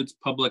concludes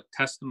public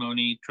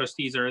testimony.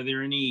 Trustees, are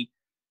there any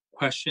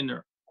questions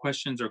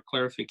or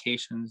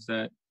clarifications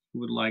that you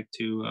would like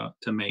to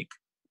make?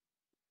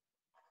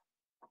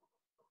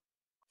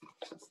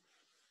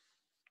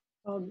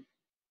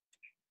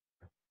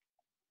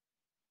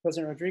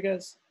 President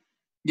Rodriguez?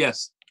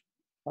 Yes.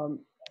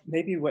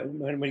 Maybe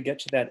when we get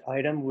to that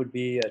item would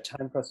be a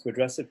time for us to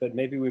address it, but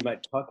maybe we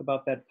might talk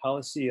about that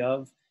policy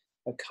of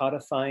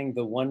codifying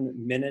the 1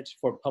 minute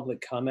for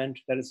public comment.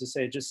 That is to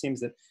say, it just seems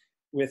that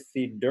with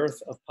the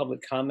dearth of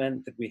public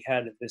comment that we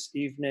had this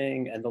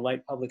evening and the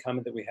light public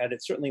comment that we had,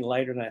 it's certainly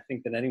lighter than I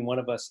think than any one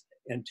of us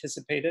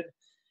anticipated.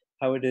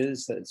 How it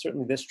is that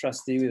certainly this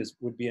trustee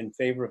would be in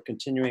favor of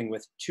continuing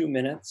with 2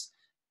 minutes.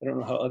 I don't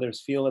know how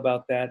others feel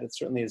about that. It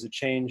certainly is a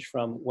change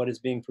from what is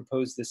being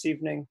proposed this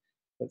evening,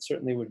 but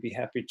certainly would be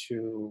happy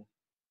to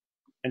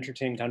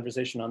entertain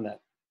conversation on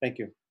that. Thank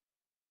you.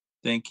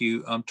 Thank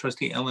you.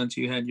 Trustee Ellens,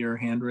 you had your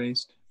hand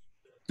raised?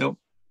 Nope.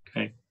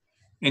 Okay.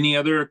 Any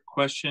other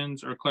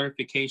questions or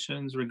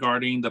clarifications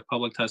regarding the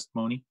public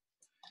testimony?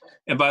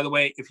 And by the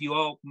way, if you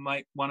all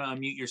might want to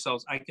unmute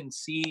yourselves, I can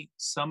see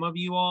some of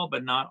you all,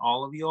 but not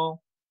all of you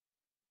all.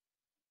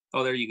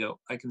 Oh, there you go.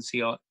 I can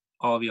see all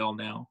of you all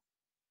now.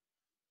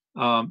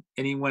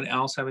 Anyone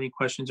else have any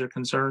questions or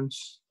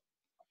concerns?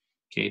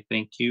 Okay,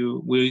 thank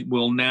you. We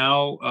will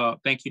now,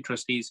 thank you,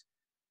 trustees.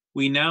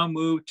 We now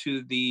move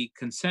to the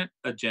consent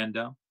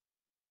agenda.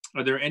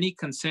 Are there any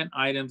consent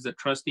items that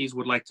trustees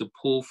would like to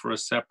pull for a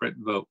separate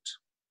vote?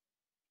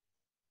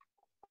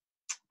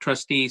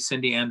 Trustee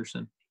Cindy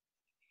Anderson.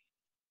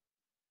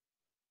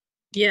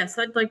 Yes,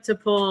 I'd like to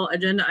pull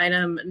agenda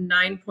item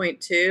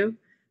 9.2.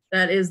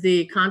 That is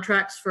the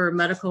contracts for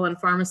medical and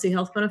pharmacy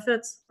health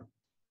benefits.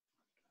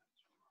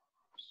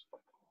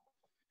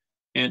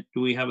 And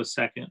do we have a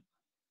second?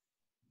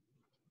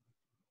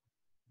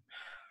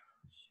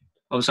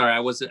 I'm sorry, I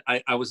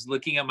was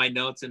looking at my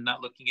notes and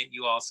not looking at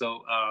you all.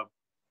 So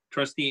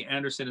Trustee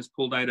Anderson has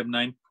pulled item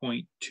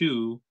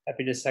 9.2.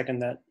 Happy to second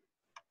that.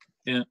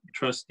 And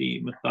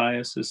Trustee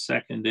Matthias has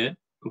seconded.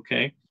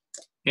 Okay.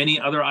 Any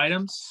other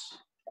items?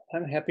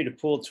 I'm happy to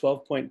pull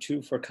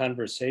 12.2 for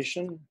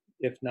conversation,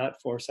 if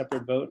not for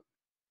separate vote.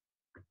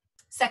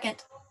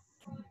 Second.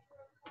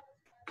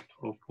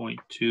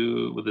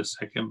 12.2 with a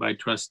second by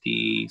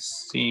trustee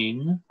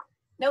Singh.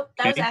 Nope,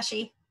 that was Okay.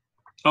 Ashy.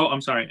 Oh,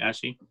 I'm sorry,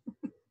 Ashley.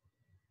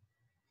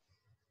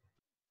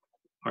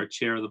 Our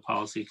chair of the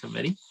policy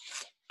committee.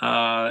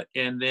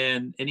 And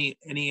then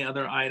any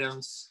other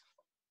items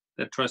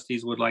that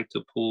trustees would like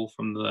to pull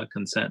from the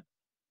consent?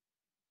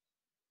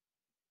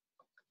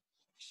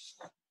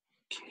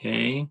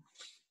 Okay.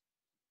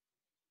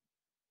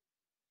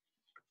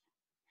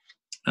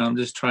 I'm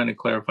just trying to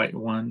clarify.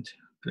 1, 2,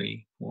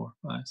 3, 4,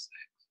 5, 6,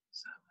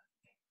 7,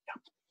 8.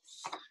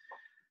 Yeah.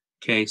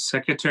 Okay,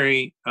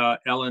 Secretary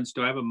Ellens,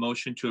 do I have a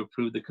motion to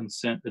approve the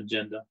consent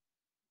agenda?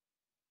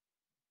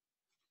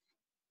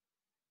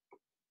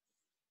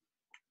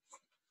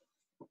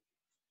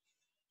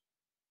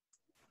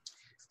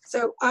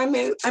 So I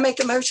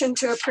make a motion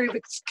to approve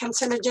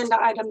consent agenda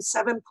items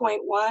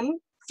 7.1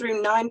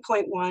 through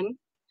 9.1,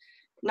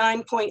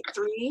 9.3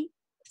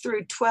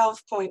 through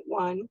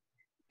 12.1,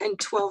 and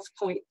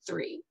 12.3.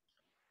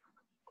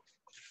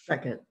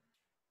 Second.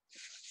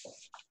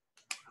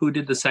 Who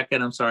did the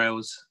second? I'm sorry, I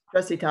was.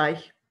 Trustee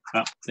Tai.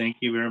 Oh, thank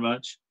you very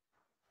much.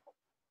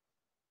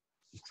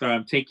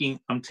 Sorry,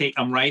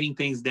 I'm writing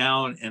things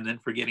down and then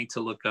forgetting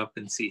to look up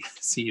and see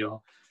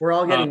y'all. We're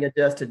all getting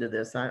adjusted to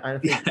this. I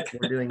think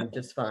we're doing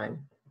just fine.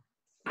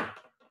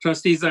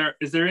 Trustees,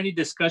 is there any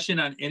discussion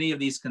on any of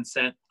these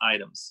consent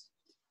items?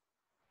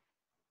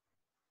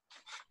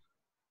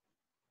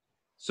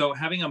 So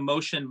having a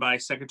motion by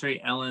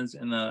Secretary Ellens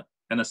and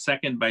a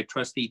second by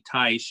Trustee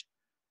Taish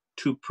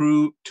to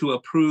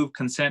approve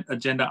consent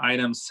agenda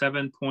items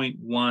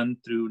 7.1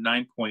 through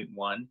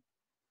 9.1,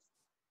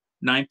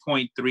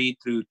 9.3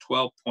 through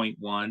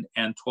 12.1,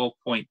 and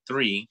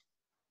 12.3.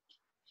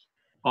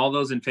 All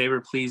those in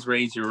favor, please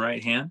raise your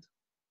right hand.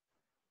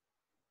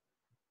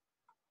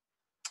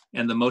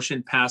 And the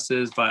motion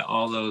passes by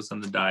all those on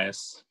the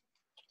dais.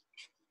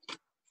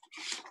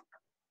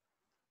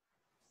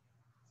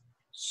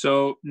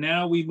 So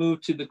now we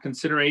move to the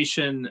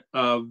consideration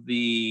of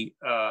the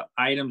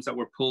items that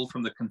were pulled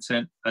from the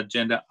consent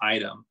agenda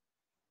item.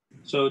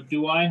 So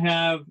do I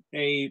have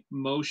a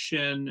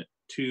motion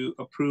to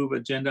approve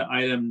agenda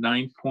item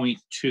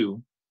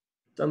 9.2?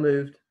 So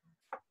moved.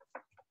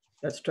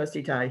 That's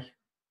Trustee Tai.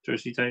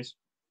 Trustee Tice.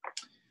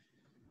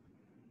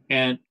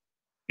 And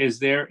is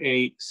there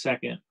a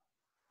second?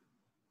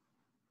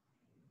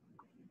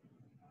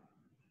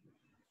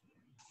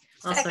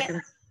 I'll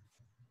second.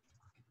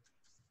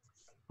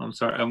 I'm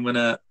sorry, I'm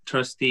gonna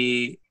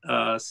Trustee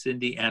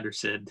Cindy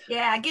Anderson.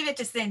 Yeah, give it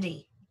to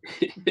Cindy.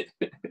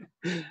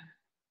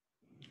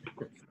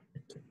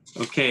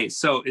 Okay,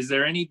 so is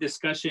there any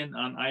discussion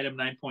on item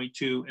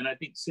 9.2? And I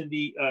think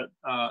Cindy,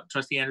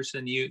 Trustee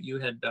Anderson, you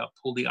had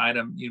pulled the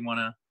item. You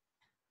wanna?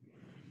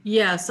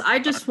 Yes, I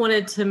just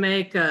wanted to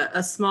make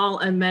a small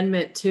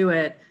amendment to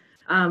it.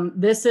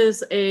 This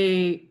is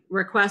a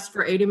request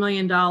for $80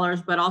 million,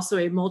 but also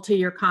a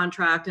multi-year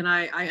contract. And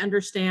I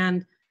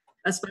understand,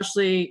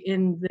 especially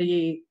in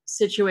the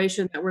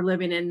situation that we're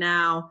living in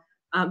now,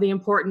 the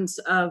importance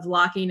of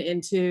locking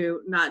into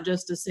not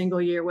just a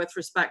single year with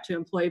respect to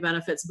employee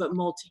benefits, but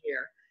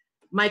multi-year.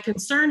 My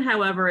concern,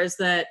 however, is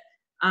that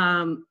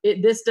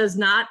this does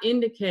not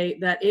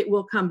indicate that it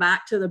will come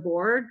back to the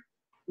board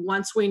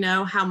once we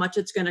know how much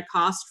it's going to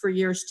cost for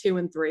years 2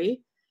 and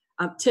 3.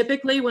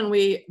 Typically, when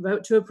we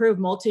vote to approve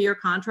multi-year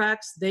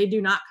contracts, they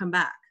do not come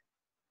back.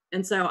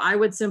 And so I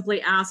would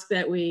simply ask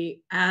that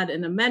we add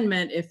an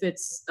amendment, if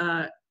it's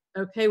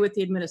okay with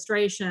the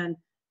administration,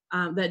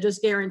 that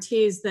just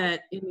guarantees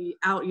that in the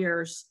out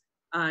years,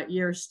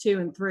 years 2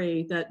 and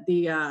 3, that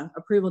the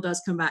approval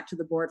does come back to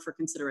the board for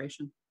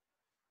consideration.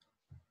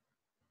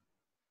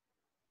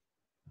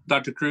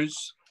 Dr.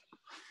 Cruz,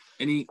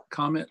 any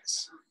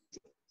comments?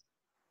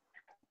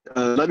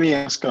 Let me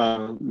ask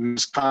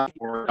Ms. Connie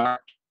or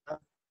Dr.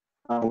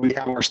 We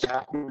have our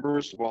staff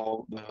members.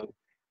 Well,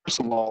 first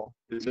of all,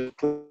 is it?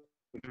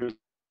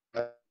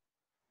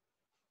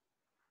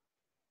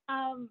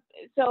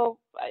 So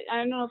I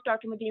don't know if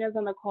Dr. Medina's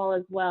on the call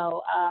as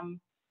well.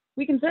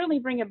 We can certainly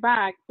bring it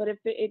back, but if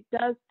it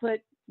does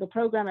put the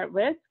program at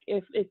risk,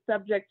 if it's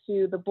subject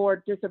to the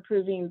board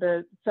disapproving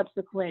the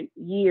subsequent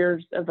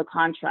years of the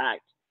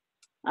contract.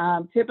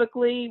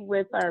 Typically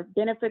with our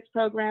benefits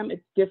program,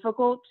 it's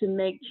difficult to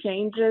make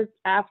changes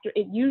after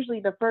it.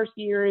 Usually the first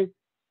year is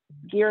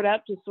geared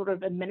up to sort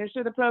of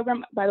administer the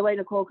program. By the way,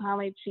 Nicole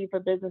Conley, Chief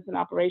of Business and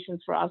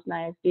Operations for Austin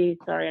ISD.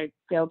 Sorry, I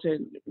failed to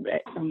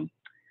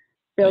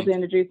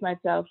introduce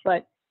myself.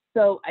 But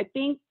so I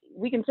think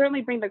we can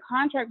certainly bring the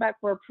contract back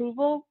for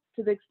approval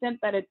to the extent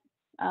that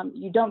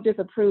you don't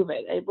disapprove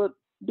it. It would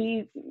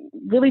be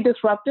really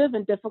disruptive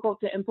and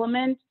difficult to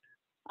implement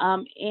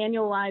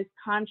annualized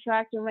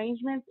contract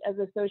arrangements as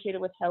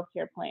associated with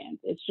healthcare plans.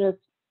 It's just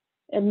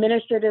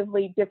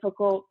administratively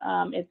difficult.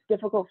 It's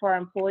difficult for our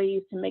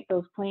employees to make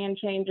those plan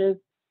changes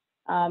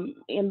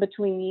in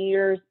between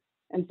years.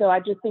 And so I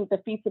just think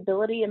the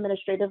feasibility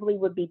administratively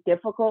would be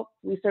difficult.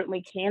 We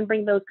certainly can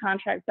bring those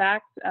contracts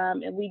back.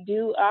 And we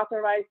do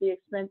authorize the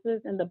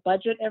expenses in the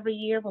budget every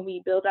year. When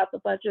we build out the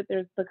budget,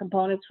 there's the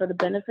components for the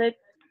benefits.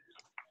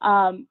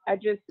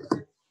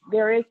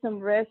 There is some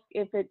risk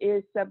if it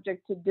is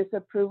subject to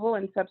disapproval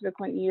in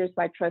subsequent years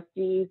by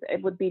trustees.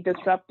 It would be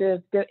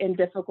disruptive and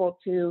difficult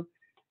to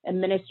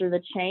administer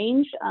the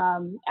change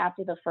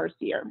after the first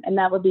year. And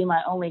that would be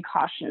my only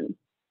caution.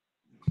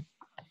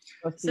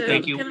 So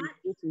Thank you.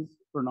 This is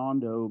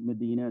Fernando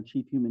Medina,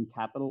 Chief Human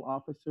Capital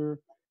Officer.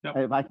 Yep.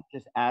 If I could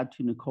just add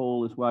to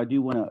Nicole as well, I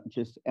do want to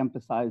just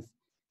emphasize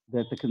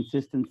that the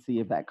consistency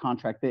of that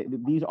contract.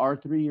 These are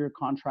 3-year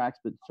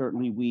contracts, but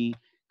certainly we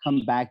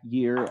come back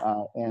year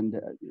and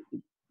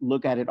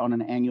look at it on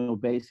an annual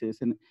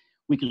basis. And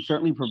we can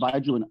certainly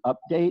provide you an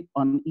update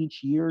on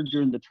each year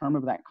during the term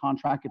of that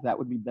contract if that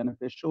would be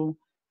beneficial.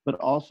 But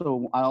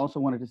also, I also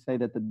wanted to say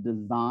that the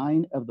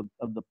design of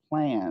the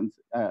plans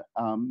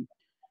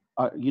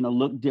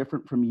look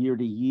different from year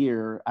to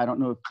year. I don't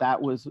know if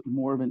that was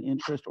more of an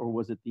interest or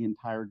was it the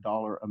entire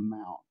dollar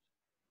amount?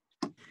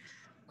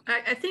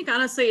 I think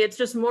honestly, it's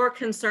just more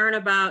concern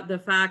about the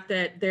fact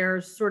that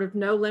there's sort of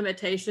no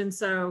limitation.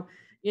 So,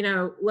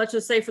 let's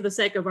just say for the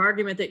sake of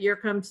argument that year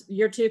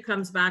 2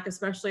 comes back,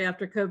 especially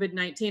after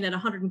COVID-19 at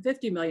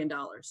 $150 million.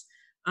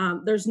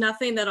 There's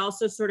nothing that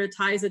also sort of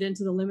ties it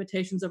into the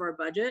limitations of our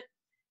budget.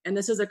 And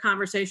this is a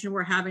conversation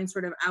we're having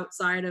sort of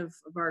outside of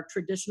our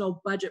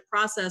traditional budget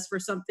process for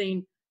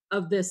something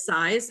of this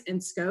size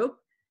and scope.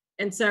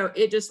 And so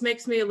it just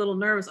makes me a little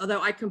nervous,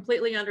 although I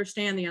completely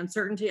understand the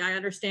uncertainty. I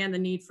understand the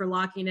need for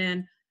locking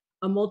in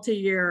a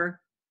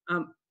multi-year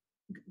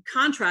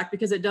contract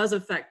because it does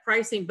affect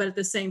pricing. But at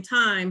the same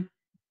time,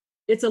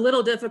 it's a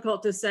little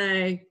difficult to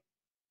say,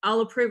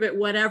 I'll approve it,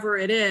 whatever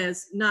it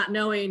is, not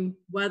knowing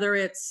whether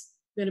it's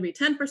going to be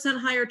 10%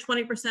 higher,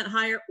 20%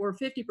 higher, or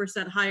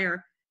 50%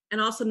 higher,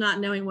 and also not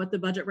knowing what the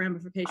budget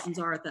ramifications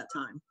are at that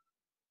time.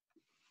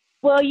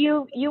 Well,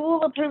 you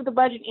will approve the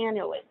budget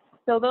annually.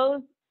 So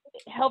those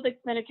health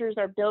expenditures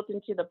are built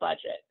into the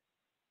budget.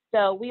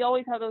 So we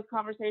always have those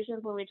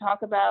conversations when we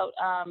talk about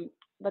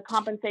the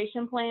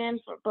compensation plan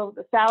for both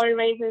the salary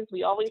raises.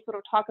 We always sort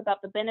of talk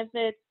about the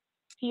benefits,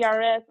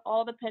 PRS,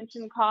 all the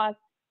pension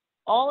costs.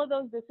 All of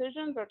those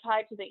decisions are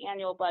tied to the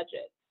annual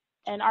budget.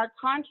 And our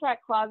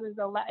contract clauses,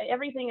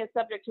 everything is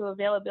subject to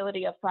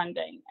availability of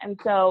funding. And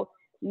so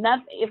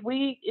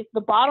if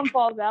the bottom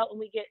falls out and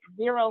we get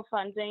zero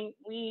funding,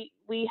 we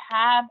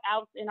have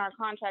outs in our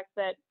contracts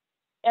that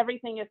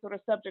everything is sort of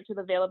subject to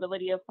the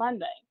availability of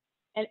funding.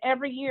 And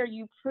every year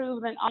you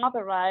prove and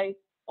authorize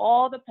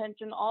all the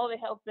pension, all the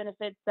health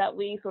benefits that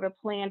we sort of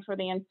plan for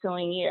the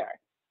ensuing year.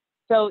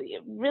 So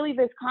really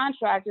this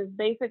contract is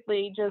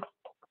basically just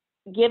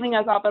giving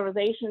us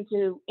authorization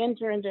to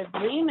enter into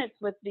agreements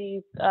with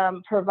these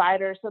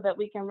providers so that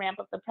we can ramp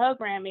up the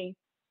programming.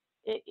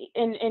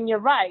 And you're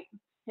right,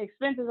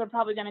 expenses are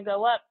probably going to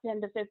go up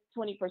 10 to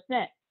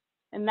 20%.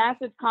 And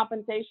that's a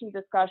compensation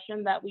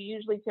discussion that we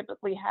usually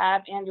typically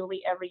have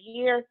annually every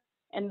year.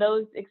 And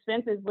those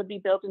expenses would be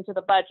built into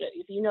the budget.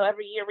 If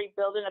every year we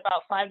build in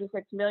about $5 to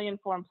 $6 million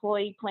for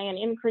employee plan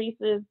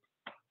increases,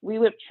 we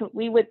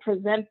would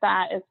present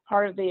that as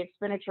part of the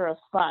expenditure of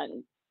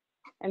funds.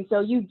 And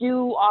so you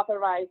do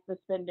authorize the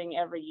spending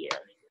every year.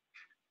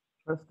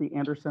 Trustee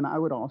Anderson, I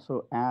would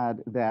also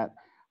add that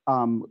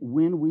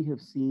when we have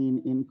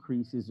seen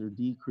increases or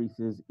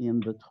decreases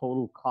in the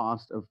total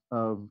cost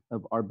of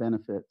our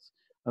benefits,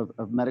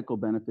 of medical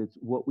benefits,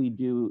 what we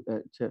do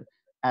to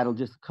add, I'll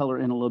just color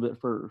in a little bit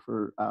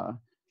for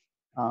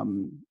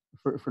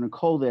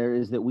Nicole there,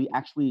 is that we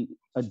actually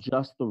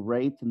adjust the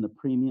rates and the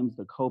premiums,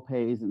 the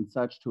copays and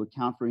such to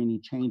account for any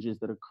changes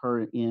that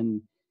occur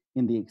in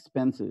the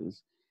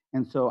expenses.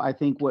 And so I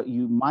think what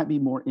you might be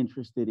more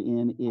interested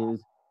in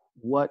is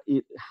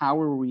how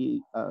are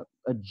we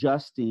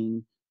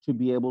adjusting to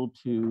be able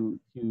to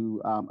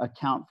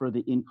account for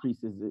the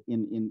increases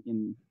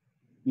in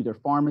either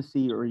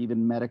pharmacy or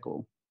even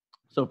medical.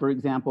 So for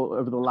example,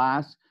 over the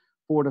last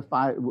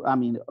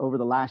over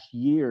the last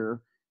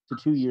year to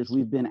 2 years,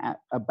 we've been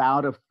at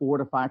about a 4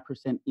 to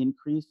 5%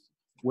 increase,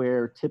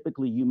 where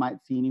typically you might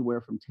see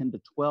anywhere from 10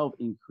 to 12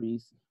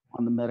 increase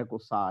on the medical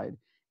side.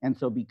 And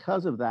so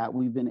because of that,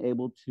 we've been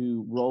able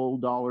to roll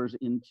dollars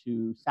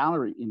into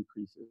salary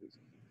increases.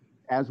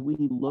 As we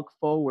look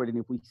forward, and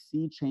if we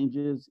see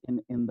changes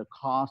in the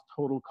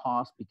total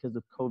cost because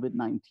of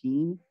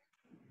COVID-19,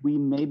 we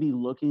may be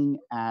looking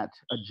at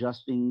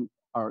adjusting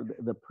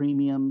the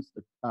premiums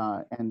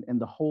and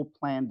the whole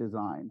plan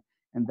design.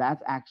 And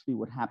that's actually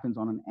what happens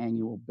on an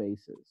annual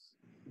basis.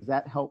 Is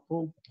that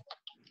helpful?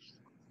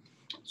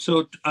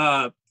 So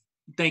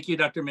thank you,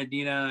 Dr.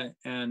 Medina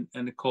and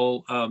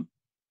Nicole.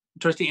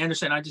 Trustee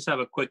Anderson, I just have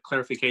a quick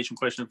clarification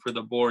question for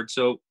the board.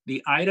 So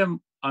the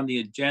item on the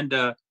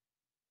agenda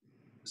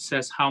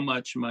says how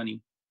much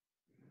money?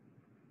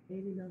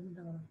 $80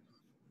 million.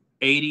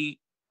 $80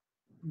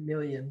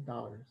 million.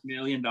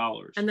 Million.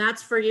 And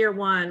that's for year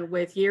 1,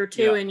 with year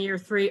 2 and year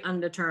 3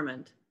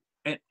 undetermined.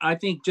 And I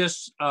think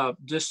just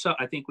so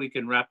I think we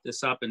can wrap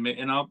this up,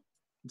 and I'll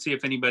see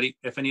if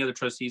any other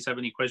trustees have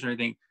any question or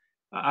anything.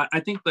 I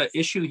think the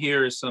issue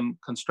here is some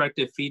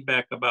constructive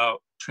feedback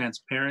about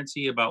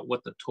transparency, about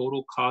what the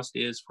total cost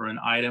is for an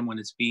item when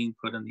it's being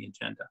put on the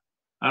agenda.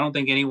 I don't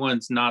think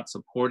anyone's not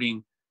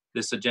supporting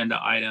this agenda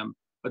item,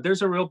 but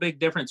there's a real big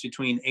difference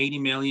between 80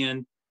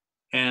 million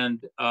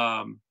and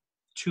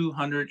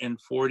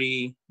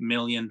 $240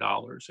 million.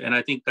 And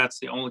I think that's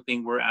the only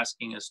thing we're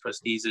asking as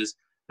trustees is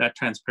that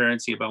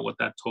transparency about what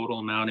that total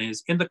amount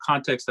is in the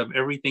context of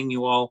everything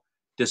you all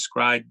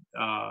described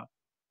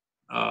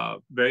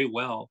very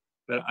well.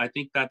 But I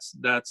think that's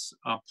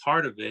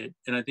part of it.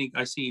 And I think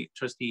I see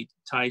Trustee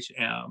Teich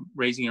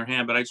raising her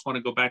hand, but I just want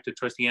to go back to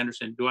Trustee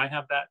Anderson. Do I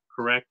have that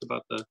correct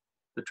about the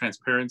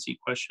transparency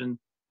question?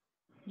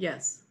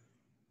 Yes.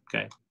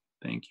 Okay,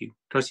 thank you.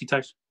 Trustee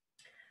Teich?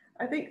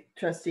 I think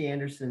Trustee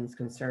Anderson's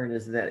concern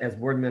is that as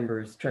board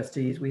members,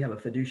 trustees, we have a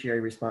fiduciary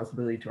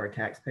responsibility to our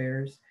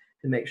taxpayers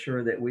to make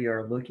sure that we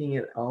are looking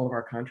at all of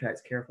our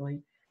contracts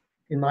carefully.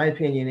 In my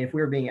opinion, if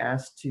we're being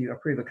asked to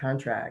approve a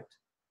contract,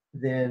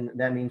 then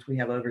that means we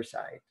have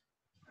oversight.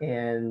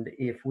 And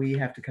if we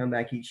have to come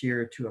back each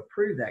year to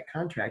approve that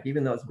contract,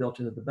 even though it's built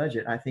into the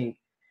budget, I think,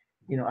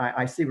 you know,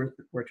 I see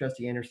where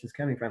Trustee Anderson's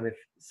coming from. If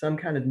some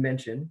kind of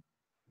mention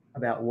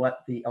about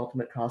what the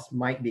ultimate cost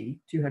might be,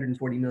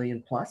 240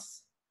 million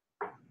plus,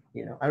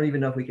 you know, I don't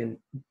even know if we can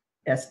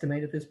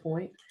estimate at this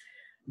point,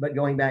 but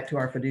going back to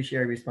our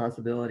fiduciary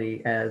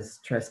responsibility as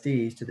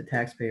trustees to the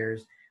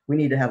taxpayers, we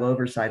need to have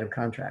oversight of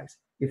contracts.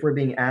 If we're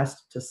being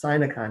asked to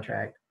sign a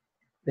contract,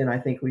 then I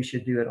think we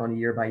should do it on a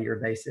year-by-year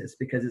basis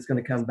because it's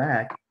going to come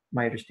back,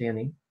 my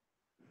understanding,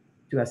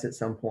 to us at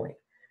some point.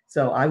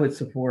 So I would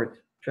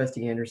support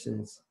Trustee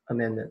Anderson's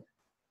amendment.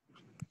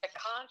 The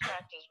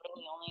contract is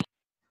really only.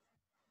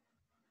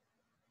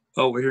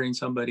 Oh, we're hearing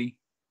somebody.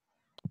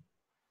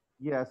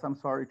 Yes, I'm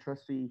sorry,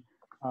 Trustee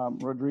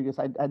Rodriguez.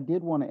 I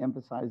did want to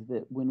emphasize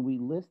that when we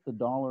list the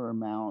dollar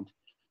amount,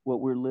 what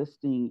we're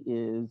listing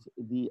is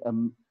the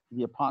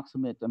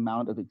approximate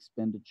amount of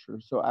expenditure.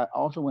 So I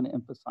also want to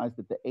emphasize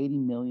that the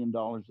 $80 million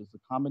is a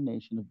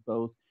combination of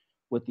both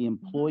what the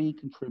employee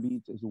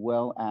contributes as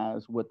well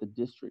as what the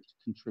district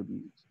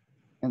contributes.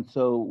 And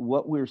so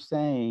what we're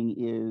saying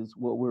is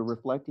what we're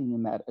reflecting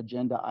in that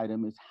agenda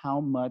item is how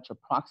much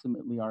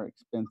approximately our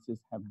expenses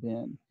have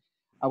been.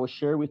 I will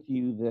share with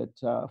you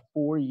that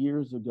 4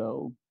 years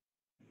ago,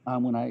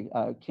 when I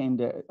came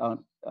to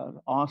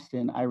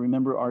Austin, I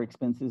remember our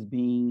expenses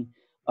being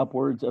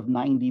upwards of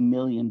 $90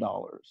 million.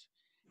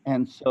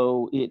 And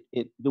so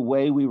the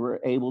way we were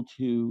able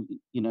to,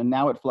 you know,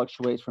 now it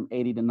fluctuates from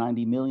 80 to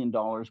 $90 million,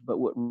 but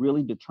what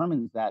really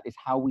determines that is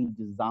how we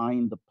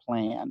design the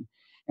plan.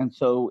 And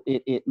so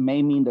it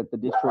may mean that the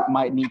district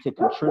might need to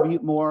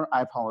contribute more,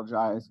 I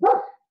apologize,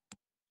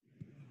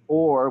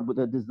 or with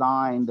the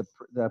design,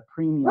 the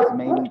premiums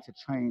may need to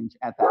change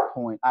at that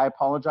point. I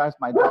apologize,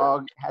 my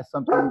dog has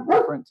something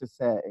different to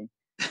say.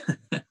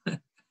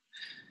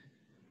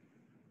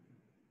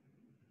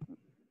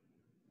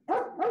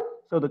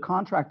 So the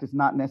contract is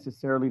not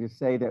necessarily to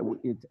say that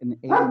it's an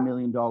 $80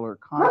 million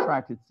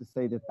contract. It's to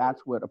say that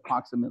that's what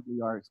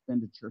approximately our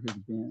expenditure has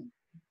been.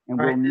 And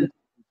we'll need to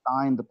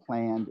design the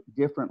plan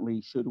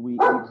differently should we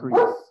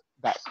increase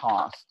that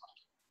cost.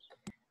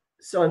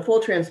 So in full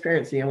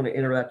transparency, I want to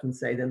interrupt and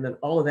say then that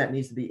all of that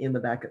needs to be in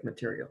the backup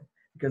material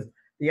because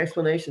the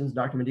explanations,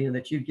 Dr. Medina,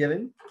 that you've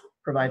given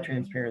provide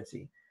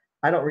transparency.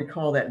 I don't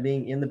recall that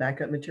being in the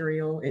backup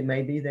material. It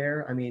may be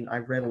there. I mean,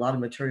 I've read a lot of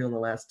material in the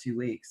last 2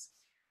 weeks.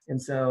 And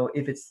so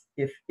if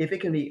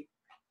it can be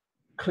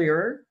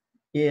clearer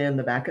in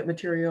the backup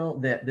material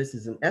that this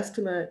is an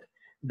estimate,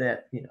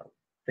 that, you know,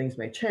 things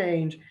may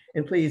change.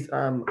 And please,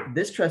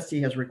 this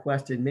trustee has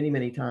requested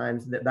many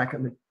times that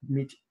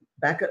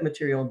backup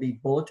material be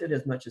bulleted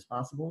as much as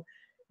possible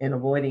and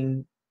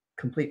avoiding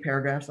complete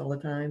paragraphs all the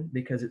time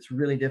because it's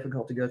really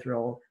difficult to go through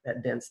all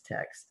that dense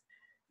text.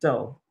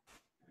 So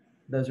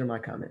those are my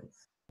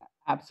comments.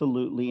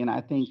 Absolutely. And I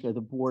think the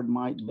board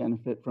might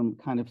benefit from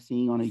kind of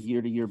seeing on a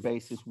year-to-year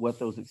basis what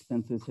those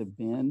expenses have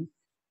been.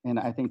 And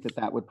I think that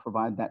that would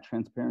provide that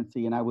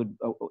transparency. And I would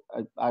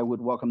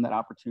welcome that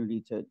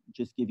opportunity to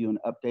just give you an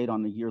update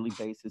on a yearly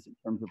basis in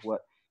terms of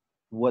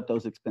what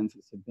those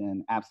expenses have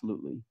been.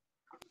 Absolutely.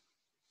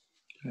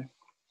 Okay.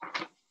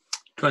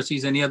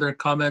 Trustees, any other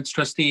comments?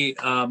 Trustee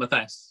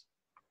Mathias.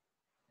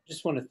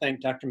 Just want to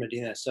thank Dr.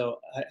 Medina. So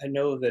I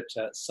know that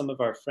some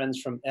of our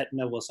friends from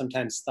Aetna will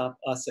sometimes stop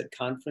us at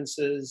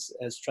conferences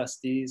as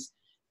trustees.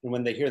 And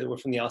when they hear that we're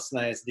from the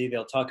Austin ISD,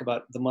 they'll talk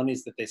about the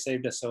monies that they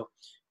saved us. So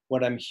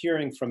what I'm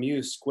hearing from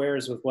you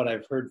squares with what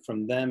I've heard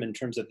from them in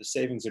terms of the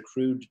savings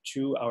accrued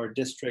to our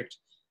district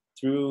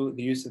through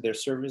the use of their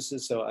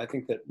services. So I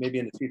think that maybe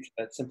in the future,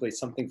 that's simply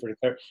something for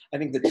declare. I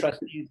think the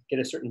trustees get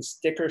a certain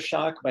sticker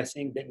shock by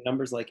seeing big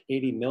numbers like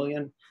 80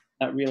 million,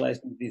 not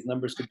realizing these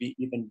numbers could be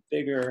even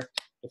bigger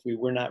if we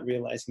were not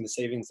realizing the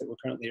savings that we're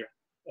currently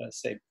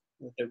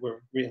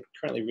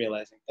currently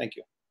realizing. Thank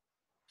you.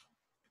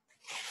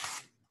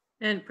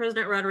 And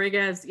President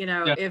Rodriguez, you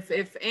know, Yeah.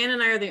 if Ann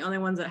and I are the only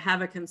ones that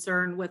have a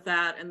concern with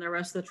that and the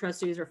rest of the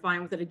trustees are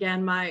fine with it,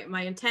 again,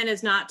 my intent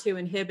is not to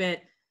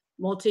inhibit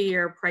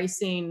multi-year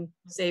pricing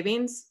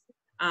savings.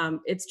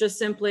 It's just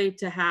simply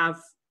to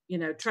have, you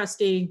know,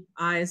 trustee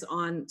eyes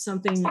on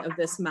something of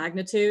this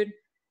magnitude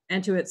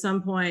and to at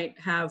some point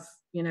have,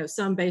 you know,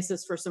 some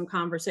basis for some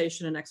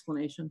conversation and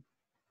explanation.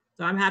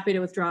 So I'm happy to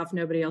withdraw if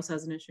nobody else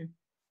has an issue.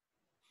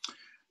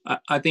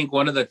 I think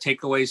one of the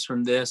takeaways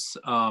from this,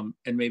 and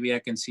maybe I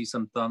can see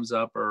some thumbs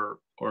up or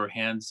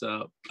hands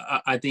up.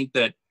 I think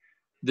that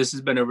this has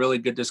been a really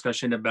good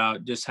discussion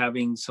about just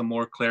having some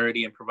more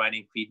clarity and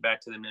providing feedback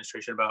to the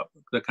administration about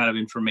the kind of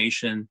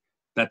information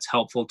that's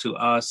helpful to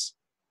us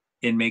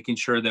in making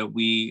sure that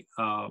we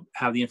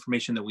have the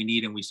information that we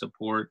need and we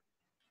support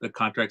the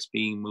contracts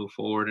being moved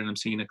forward. And I'm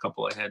seeing a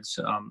couple of heads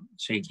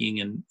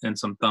shaking and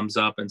some thumbs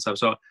up and stuff.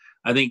 So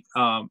I think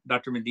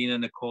Dr. Medina,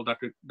 Nicole,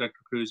 Dr.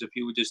 Cruz, if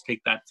you would just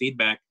take that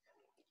feedback,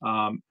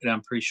 and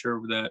I'm pretty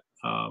sure that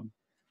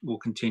we'll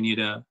continue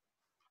to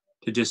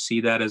just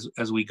see that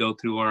as we go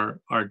through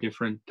our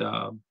different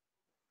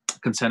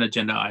consent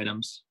agenda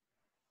items.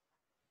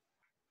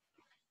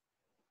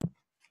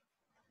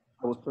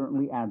 I will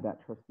certainly add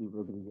that, Trustee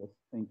Rodriguez.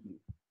 Thank you.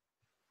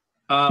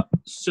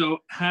 So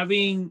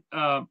having,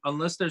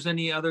 unless there's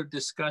any other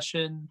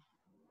discussion,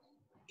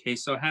 okay,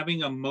 so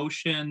having a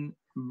motion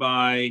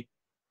by,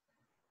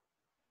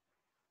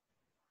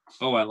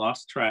 oh, I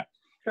lost track.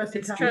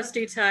 It's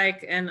Trustee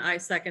Tyke and I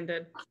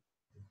seconded.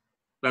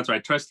 That's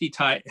right, Trustee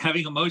Tyke,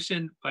 having a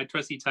motion by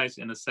Trustee Tyke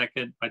and a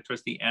second by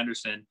Trustee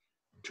Anderson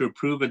to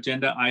approve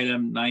agenda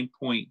item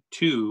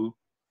 9.2.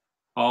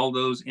 All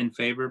those in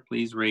favor,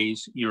 please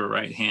raise your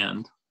right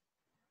hand.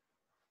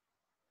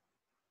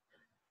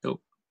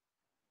 So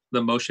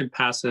the motion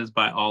passes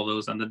by all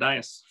those on the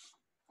dais.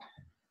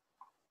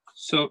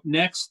 So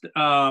next,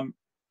 can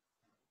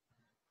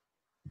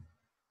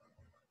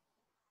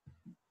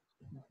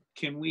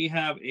we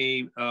have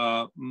a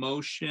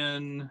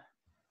motion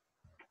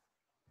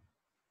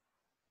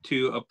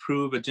to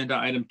approve agenda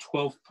item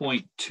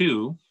 12.2?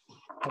 To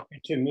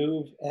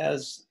move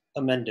as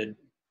amended.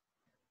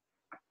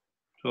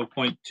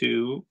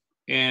 12.2,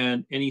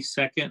 and any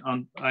second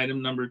on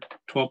item number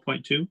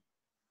 12.2?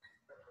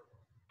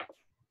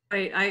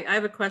 I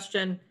have a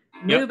question.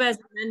 Yep. Move as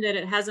amended,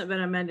 it hasn't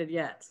been amended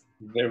yet.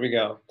 There we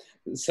go.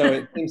 So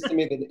it seems to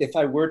me that if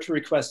I were to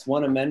request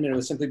one amendment, it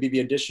would simply be the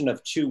addition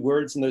of 2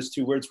 words, and those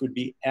 2 words would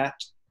be at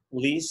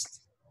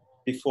least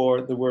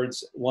before the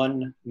words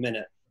 1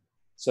 minute.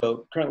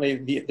 So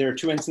currently there are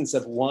 2 instances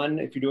of 1.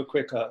 If you do a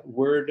quick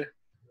word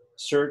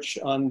search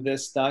on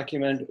this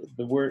document,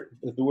 the word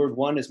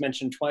 1 is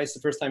mentioned twice. The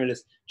first time it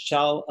is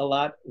shall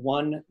allot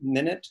 1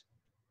 minute.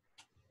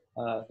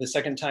 The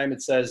second time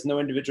it says no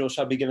individual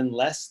shall be given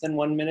less than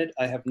 1 minute.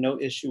 I have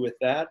no issue with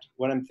that.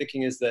 What I'm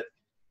thinking is that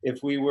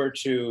if we were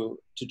to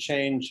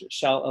change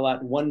shall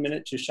allot 1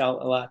 minute to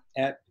shall allot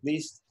at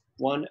least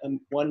one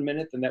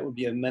minute, then that would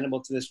be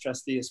amenable to this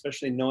trustee,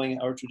 especially knowing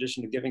our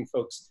tradition of giving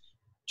folks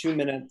 2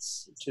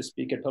 minutes to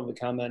speak at public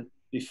comment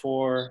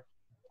before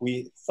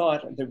we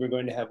thought that we're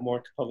going to have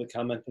more public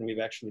comment than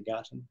we've actually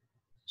gotten.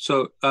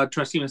 So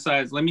Trustee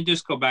Messias, let me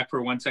just go back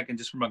for 1 second,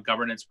 just from a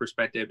governance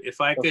perspective. If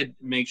I could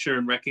make sure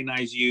and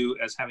recognize you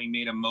as having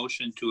made a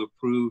motion to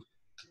approve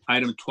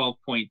item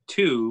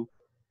 12.2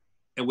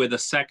 and with a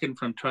second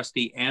from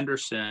Trustee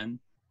Anderson,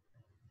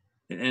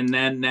 and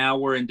then now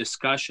we're in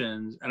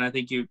discussions, and I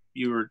think you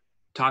were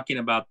talking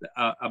about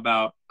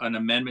an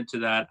amendment to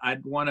that.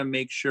 I'd want to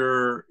make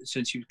sure,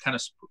 since you kind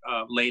of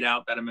laid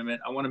out that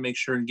amendment, I want to make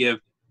sure and give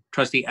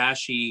Trustee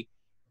Ashe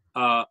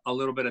a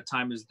little bit of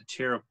time as the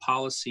chair of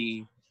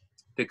policy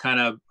to kind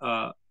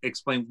of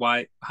explain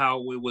why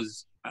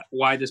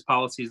this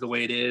policy is the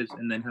way it is,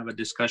 and then have a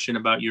discussion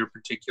about your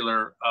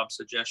particular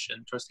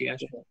suggestion. Trustee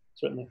Ashe?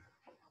 Certainly.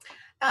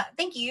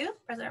 Thank you,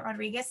 President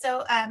Rodriguez.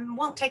 So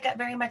won't take up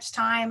very much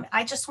time.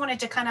 I just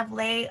wanted to kind of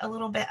lay a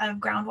little bit of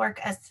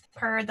groundwork as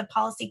per the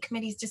policy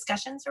committee's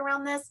discussions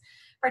around this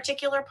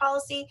particular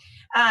policy.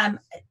 I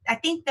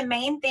think the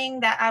main thing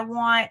that I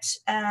want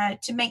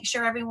to make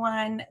sure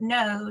everyone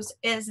knows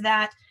is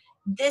that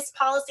this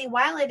policy,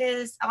 while it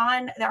is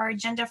on our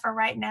agenda for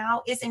right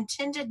now, is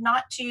intended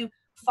not to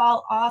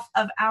fall off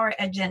of our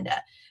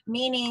agenda,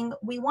 meaning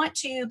we want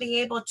to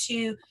be able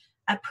to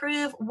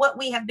approve what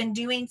we have been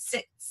doing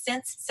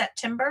since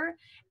September.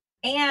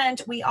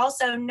 And we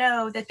also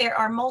know that there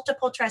are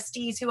multiple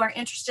trustees who are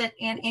interested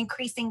in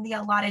increasing the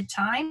allotted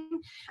time,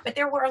 but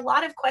there were a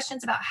lot of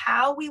questions about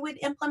how we would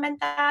implement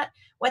that,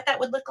 what that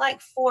would look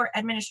like for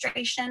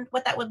administration,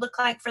 what that would look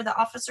like for the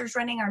officers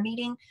running our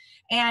meeting.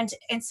 And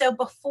so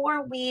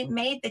before we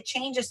made the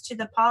changes to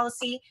the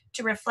policy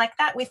to reflect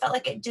that, we felt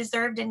like it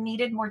deserved and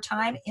needed more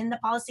time in the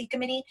policy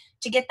committee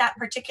to get that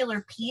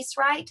particular piece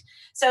right.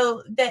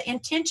 So the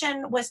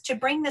intention was to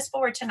bring this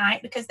forward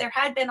tonight because there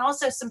had been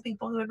also some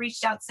people who had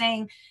reached out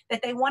saying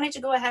that they wanted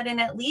to go ahead and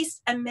at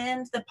least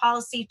amend the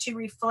policy to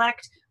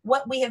reflect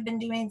what we have been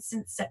doing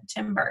since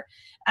September.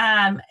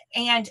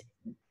 And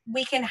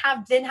we can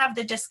have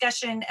the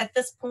discussion at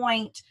this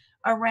point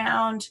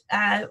around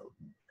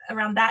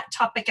around that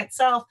topic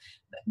itself,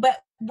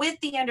 but with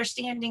the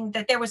understanding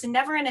that there was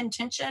never an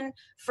intention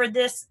for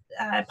this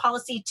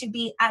policy to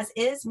be as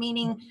is,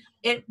 meaning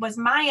it was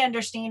my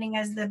understanding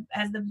as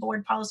the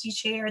board policy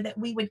chair that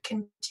we would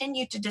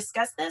continue to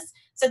discuss this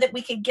so that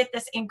we could get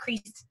this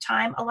increased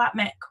time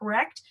allotment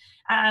correct.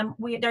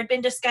 There'd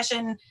been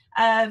discussion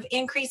of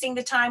increasing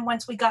the time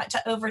once we got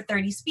to over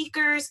 30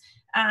 speakers.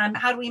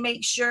 How do we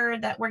make sure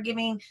that we're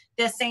giving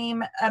the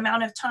same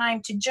amount of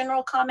time to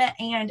general comment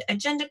and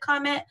agenda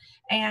comment,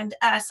 and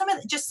some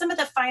of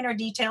the finer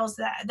details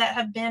that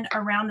have been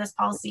around this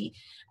policy.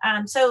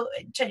 So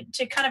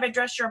to kind of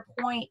address your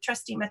point,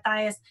 Trustee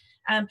Matthias,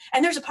 and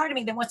there's a part of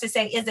me that wants to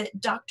say, is it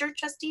Dr.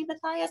 Trustee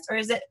Matthias or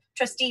is it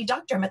Trustee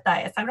Dr.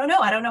 Matthias? I don't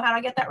know how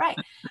to get that right.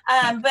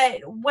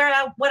 But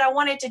what I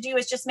wanted to do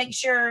is just make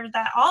sure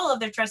that all of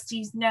the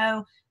trustees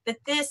know that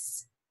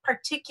this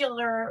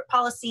particular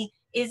policy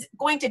is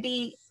going to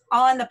be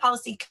on the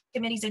policy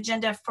committee's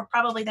agenda for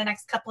probably the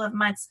next couple of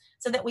months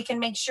so that we can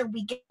make sure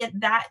we get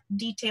that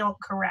detail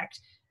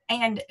correct.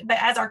 But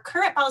as our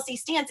current policy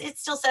stands, it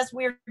still says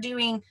we're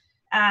doing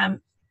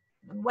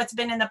what's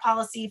been in the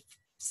policy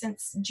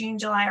since June,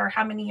 July, or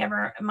how many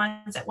ever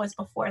months it was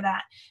before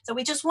that. So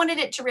we just wanted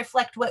it to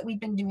reflect what we've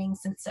been doing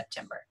since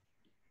September.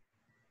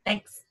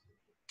 Thanks.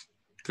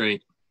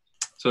 Great.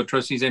 So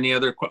trustees, any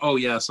other, oh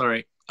yeah,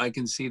 sorry. I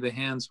can see the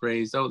hands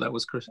raised. Oh, that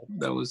was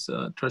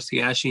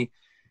Trustee Ashe.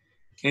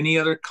 Any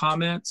other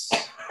comments?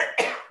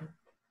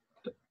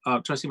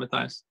 Trustee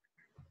Matthias.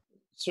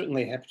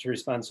 Certainly happy to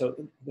respond. So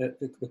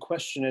the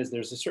question is,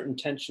 there's a certain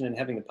tension in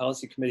having the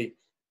policy committee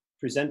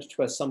present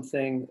to us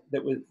something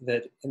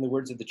that in the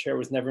words of the chair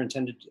was never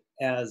intended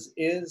as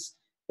is,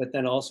 but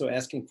then also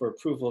asking for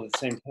approval at the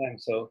same time.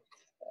 So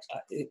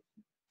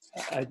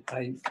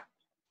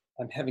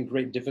I'm having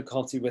great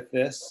difficulty with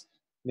this.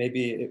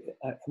 Maybe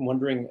I'm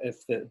wondering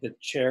if the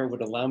chair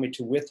would allow me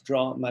to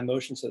withdraw my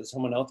motion so that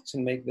someone else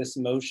can make this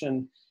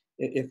motion.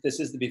 If this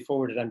is to be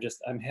forwarded,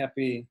 I'm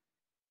happy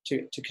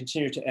to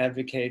continue to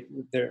advocate.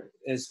 There,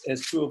 as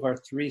two of our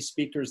three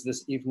speakers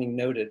this evening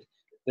noted,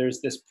 there's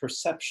this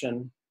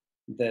perception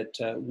that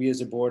we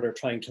as a board are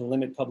trying to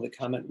limit public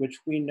comment, which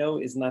we know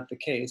is not the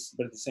case,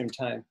 but at the same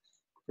time,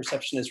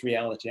 perception is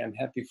reality. I'm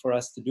happy for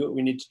us to do what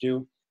we need to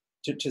do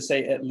to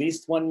say at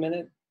least 1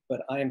 minute,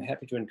 but I am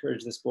happy to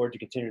encourage this board to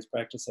continue its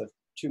practice of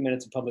 2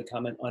 minutes of public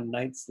comment on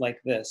nights like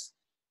this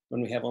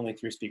when we have only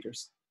 3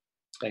 speakers.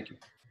 Thank you.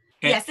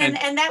 Yes, and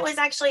that was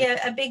actually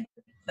a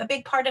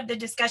big part of the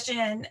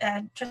discussion,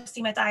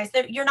 Trustee Matthias.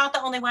 You're not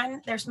the only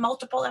one. There's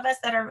multiple of us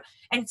that are,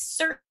 and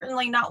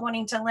certainly not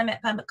wanting to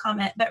limit public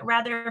comment, but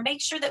rather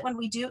make sure that when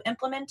we do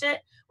implement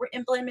it, we're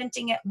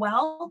implementing it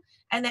well,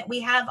 and that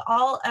we have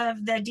all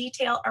of the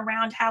detail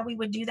around how we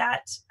would do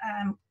that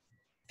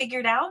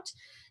figured out.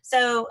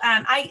 So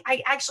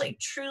I actually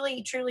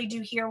truly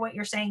do hear what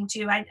you're saying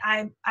too.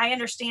 I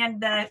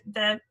understand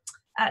the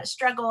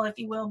struggle, if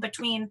you will,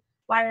 between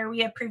why are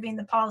we approving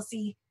the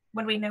policy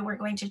when we know we're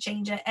going to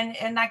change it?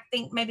 And I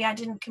think maybe I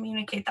didn't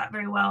communicate that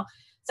very well.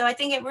 So I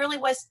think it really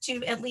was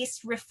to at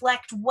least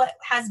reflect what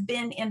has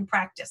been in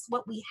practice,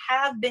 what we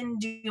have been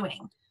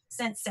doing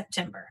since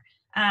September,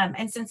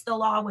 and since the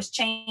law was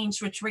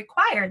changed, which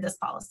required this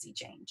policy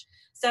change.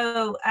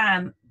 So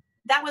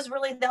that was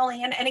really the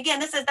only, and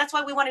again, that's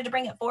why we wanted to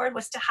bring it forward,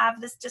 was to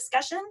have this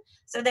discussion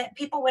so that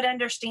people would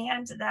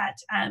understand that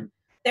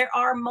there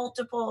are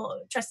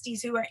multiple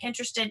trustees who are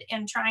interested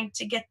in trying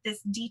to get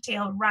this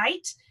detail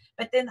right,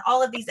 but then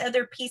all of these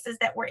other pieces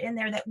that were in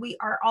there that we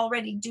are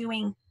already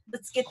doing,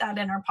 let's get that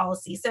in our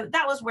policy. So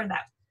that was where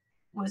that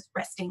was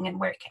resting and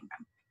where it came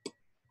from.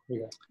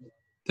 Yeah.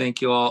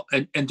 Thank you all.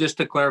 And just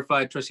to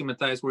clarify, Trustee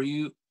Matthias, were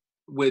you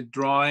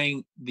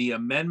withdrawing the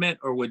amendment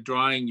or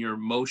withdrawing your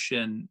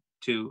motion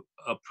to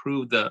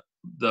approve the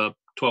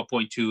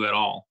 12.2 at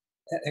all?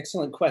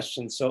 Excellent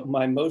question. So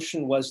my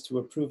motion was to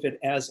approve it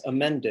as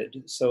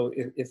amended. So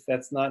if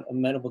that's not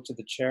amenable to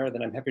the chair,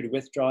 then I'm happy to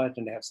withdraw it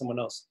and to have someone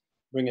else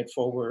bring it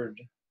forward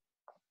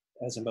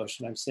as a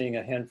motion. I'm seeing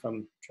a hand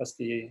from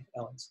Trustee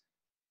Ellens.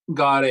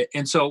 Got it.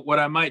 And so what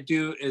I might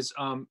do is,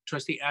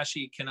 Trustee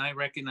Ashe, can I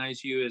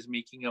recognize you as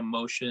making a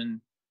motion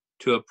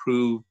to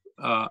approve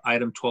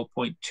item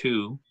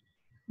 12.2?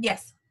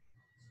 Yes.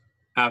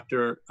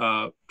 After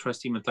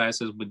Trustee Matthias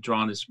has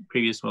withdrawn his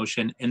previous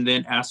motion, and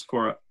then ask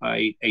for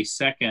a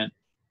second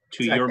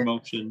to your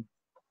motion,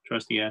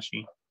 Trustee Ashe.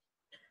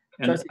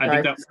 And Trustee I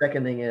think Tice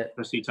seconding it.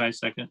 Trustee Tice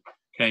second.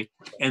 Okay.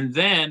 And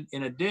then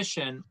in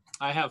addition,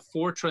 I have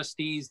 4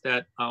 trustees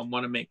that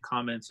want to make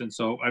comments. And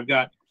so I've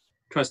got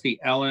Trustee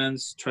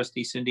Ellens,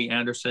 Trustee Cindy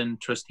Anderson,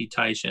 Trustee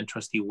Tice, and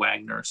Trustee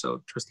Wagner.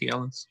 So Trustee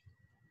Ellens.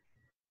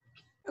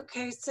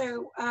 Okay,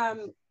 so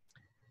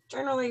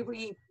generally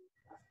we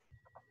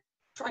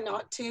try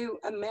not to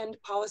amend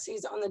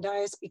policies on the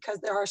dais because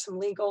there are some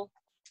legal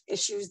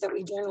issues that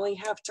we generally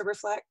have to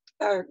reflect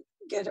or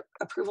get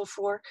approval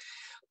for.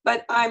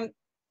 But I'm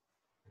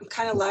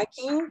kind of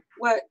liking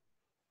what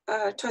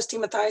Trustee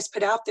Matthias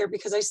put out there,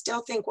 because I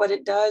still think what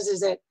it does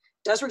is it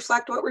does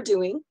reflect what we're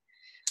doing.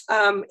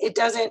 It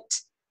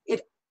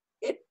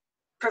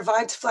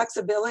provides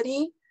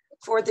flexibility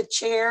for the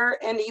chair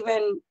and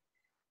even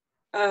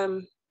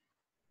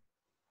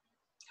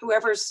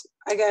whoever's,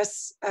 I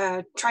guess,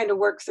 trying to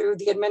work through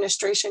the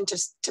administration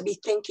to be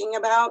thinking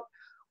about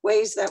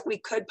ways that we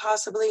could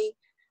possibly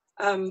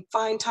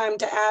find time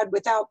to add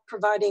without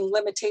providing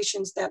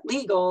limitations that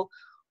legal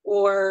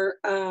or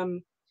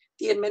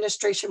the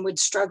administration would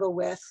struggle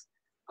with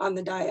on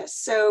the dais.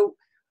 So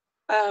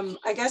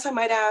I guess I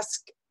might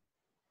ask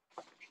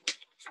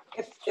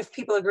if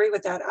people agree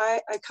with that.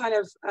 I kind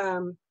of,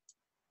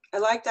 I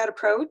like that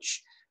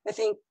approach. I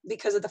think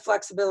because of the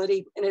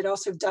flexibility, and it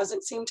also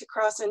doesn't seem to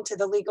cross into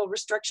the legal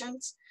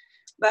restrictions,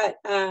 but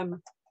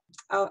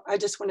I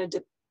just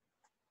wanted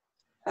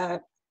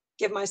to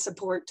give my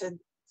support to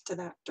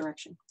that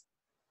direction.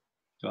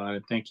 Got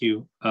it, thank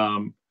you.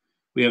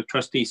 We have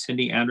trustee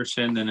Cindy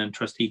Anderson, and then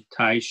trustee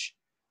Taish,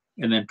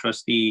 and then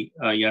trustee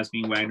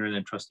Yasmin Wagner, and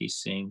then trustee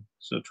Singh.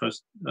 So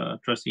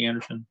trustee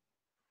Anderson.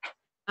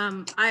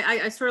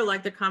 I sort of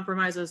like the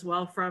compromise as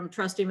well from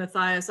trustee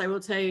Matthias. I will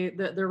tell you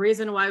that the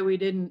reason why we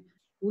didn't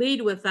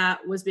lead with that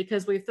was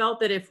because we felt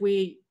that if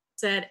we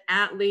said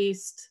at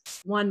least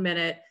 1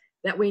 minute,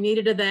 that we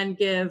needed to then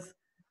give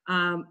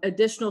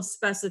additional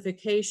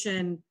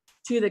specification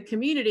to the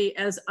community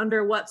as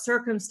under what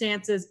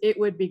circumstances it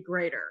would be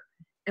greater.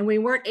 And we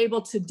weren't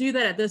able to do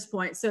that at this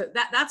point. So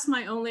that's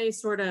my only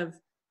sort of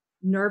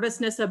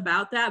nervousness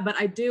about that. But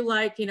I do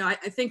like, you know, I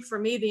think for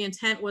me, the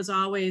intent was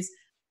always,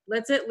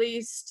 let's at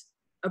least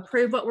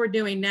approve what we're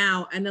doing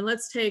now. And then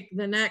let's take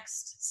the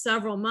next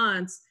several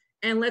months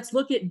and let's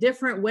look at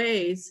different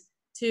ways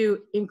to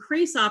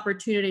increase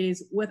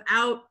opportunities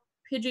without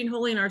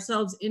pigeonholing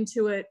ourselves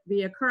into it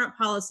via current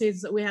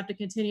policies that we have to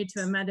continue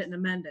to amend it and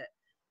amend it.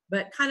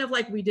 But kind of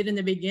like we did in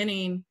the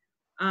beginning,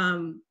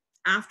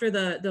 after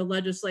the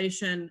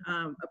legislation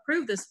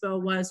approved this bill,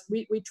 was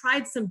we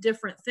tried some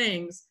different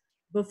things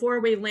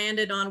before we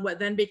landed on what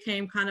then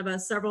became kind of a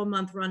several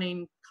month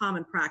running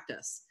common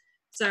practice.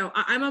 So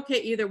I'm okay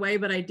either way,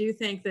 but I do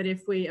think that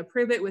if we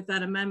approve it with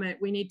that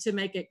amendment, we need to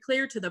make it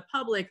clear to the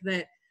public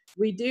that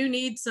we do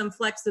need some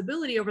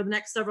flexibility over the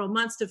next several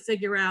months to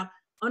figure out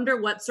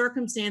under what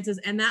circumstances,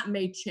 and that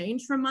may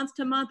change from month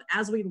to month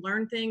as we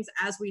learn things,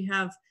 as we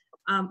have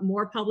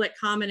more public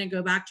comment and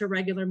go back to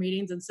regular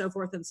meetings and so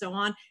forth and so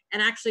on.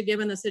 And actually,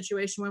 given the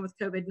situation we're in with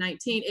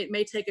COVID-19, it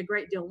may take a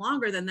great deal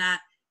longer than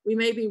that. We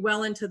may be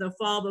well into the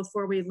fall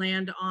before we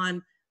land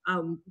on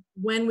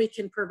when we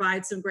can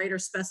provide some greater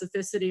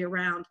specificity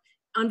around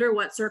under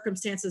what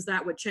circumstances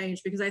that would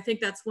change. Because I think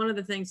that's one of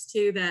the things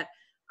too that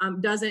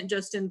doesn't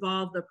just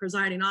involve the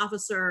presiding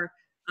officer,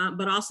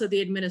 but also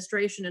the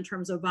administration in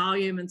terms of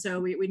volume. And so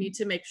we need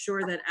to make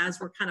sure that as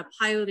we're kind of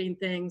piloting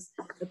things,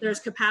 that there's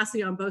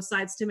capacity on both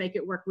sides to make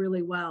it work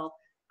really well,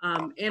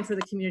 and for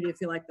the community to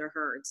feel like they're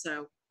heard.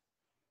 So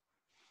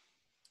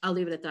I'll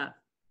leave it at that.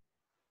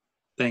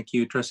 Thank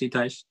you, trustee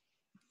Taish.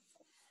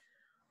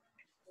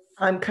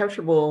 I'm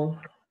comfortable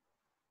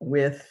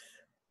with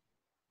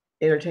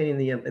entertaining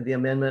the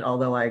amendment,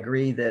 although I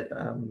agree that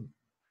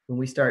when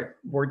we start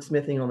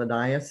wordsmithing on the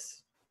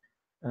dais,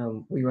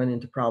 we run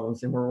into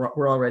problems, and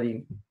we're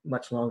already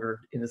much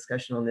longer in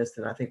discussion on this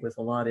than I think was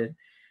allotted.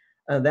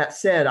 That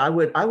said, I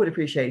would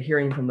appreciate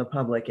hearing from the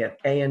public at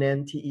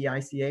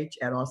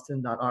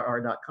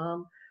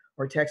ANNTEICH@austin.rr.com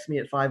or text me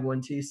at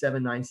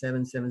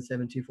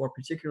 512-797-7724,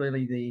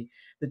 particularly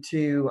the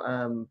two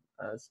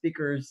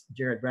speakers,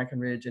 Jared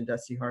Brackenridge and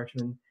Dusty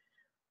Harshman.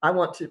 I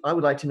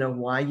would like to know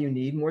why you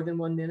need more than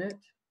 1 minute.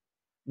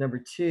 Number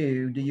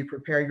two, do you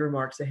prepare your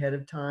remarks ahead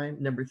of time?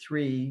 Number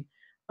three,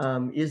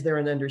 is there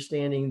an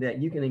understanding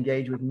that you can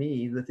engage with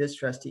me, with this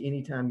trustee,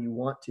 anytime you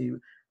want to,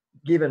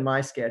 given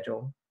my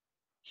schedule?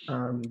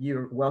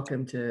 You're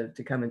welcome to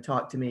come and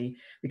talk to me,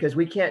 because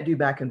we can't do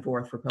back and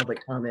forth for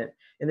public comment.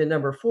 And then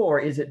number four,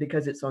 is it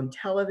because it's on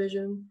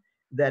television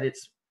that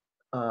it's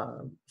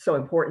so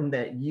important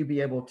that you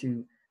be able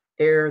to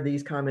air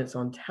these comments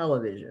on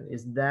television?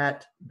 Is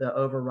that the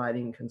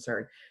overriding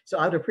concern? So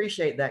I'd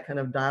appreciate that kind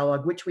of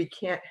dialogue, which we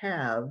can't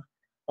have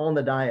on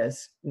the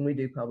dais when we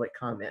do public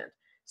comment.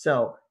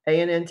 So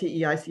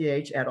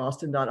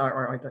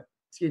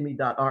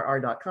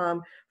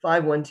ANNTEICH@austin.rr.com,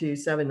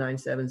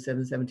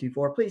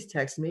 512-797-7724. Please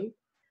text me,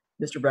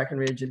 Mr.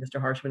 Brackenridge and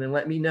Mr. Harshman, and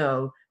let me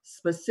know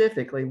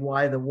specifically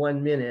why the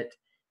 1 minute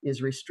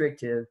is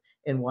restrictive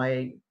and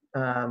why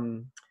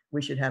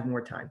we should have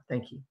more time.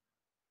 Thank you.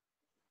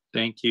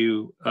 Thank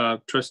you.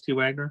 Trustee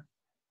Wagner?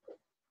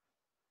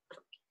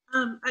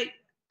 I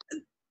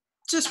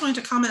just wanted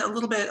to comment a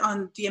little bit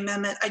on the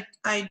amendment.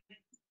 I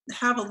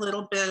have a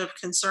little bit of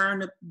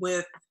concern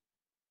with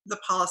the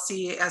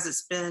policy as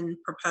it's been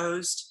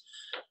proposed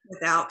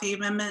without the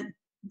amendment.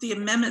 The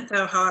amendment,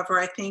 though, however,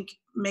 I think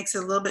makes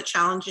it a little bit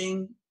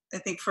challenging, I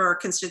think, for our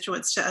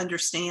constituents to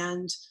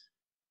understand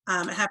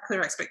and have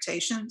clear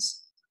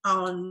expectations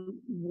on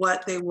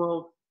what they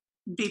will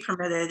be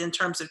permitted in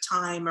terms of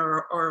time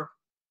or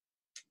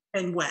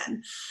and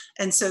when.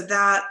 And so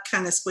that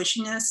kind of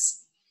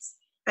squishiness,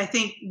 I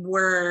think,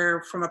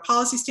 where from a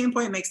policy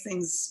standpoint, it makes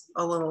things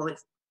a little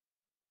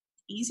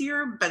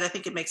easier, but I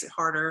think it makes it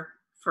harder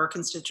for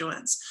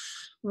constituents.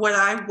 What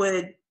I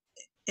would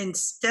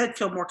instead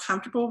feel more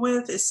comfortable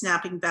with is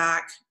snapping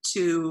back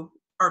to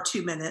our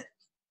 2-minute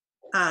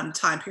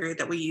time period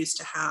that we used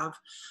to have.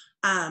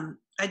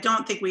 I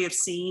don't think we have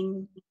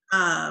seen,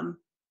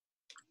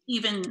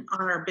 even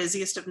on our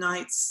busiest of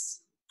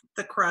nights,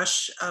 the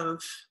crush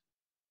of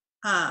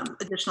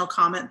additional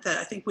comment that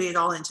I think we had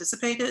all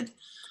anticipated,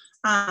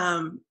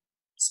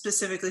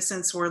 specifically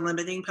since we're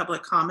limiting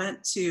public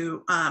comment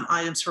to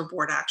items for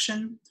board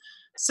action.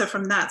 So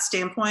from that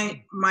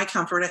standpoint, my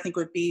comfort, I think,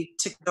 would be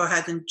to go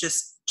ahead and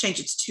just change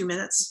it to 2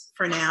 minutes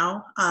for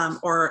now,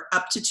 or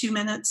up to 2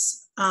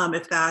 minutes,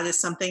 if that is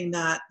something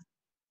that,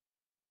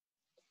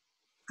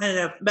 I don't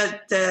know,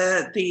 but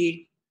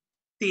the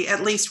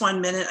at least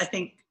 1 minute, I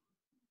think,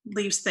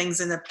 leaves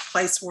things in a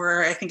place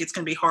where I think it's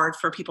going to be hard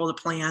for people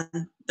to plan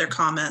their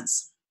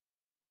comments.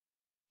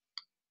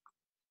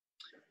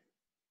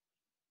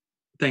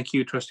 Thank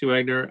you, Trustee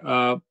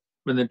Wagner.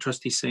 And then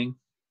Trustee Singh.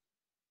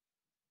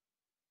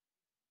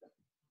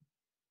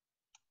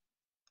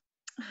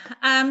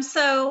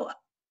 So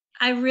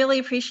I really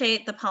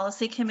appreciate the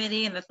policy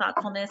committee and the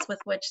thoughtfulness with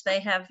which they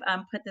have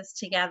put this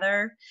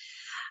together.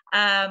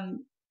 And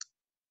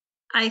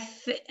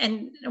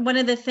one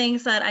of the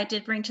things that I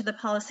did bring to the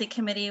policy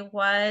committee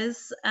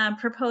was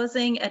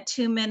proposing a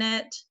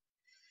 2-minute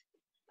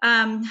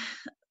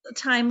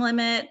time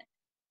limit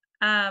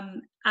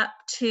up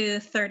to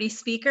 30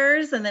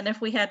 speakers. And then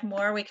if we had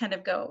more, we kind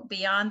of go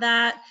beyond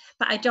that.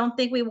 But I don't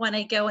think we want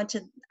to go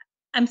into,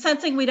 I'm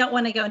sensing we don't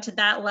want to go into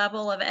that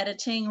level of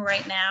editing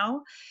right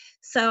now.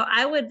 So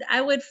I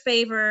would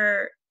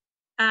favor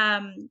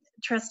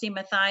Trustee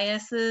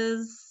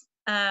Matthias's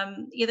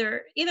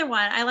either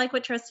one. I like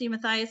what Trustee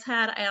Matthias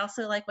had. I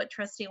also like what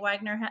Trustee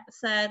Wagner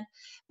said,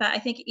 but I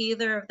think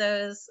either of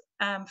those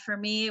for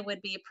me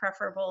would be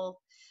preferable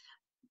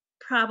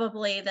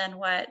probably than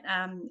what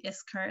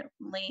is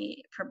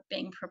currently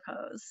being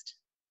proposed.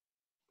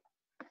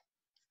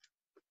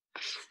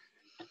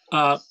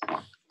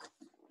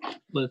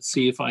 Let's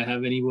see if I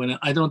have anyone.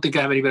 I don't think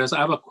I have anybody else. I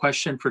have a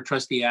question for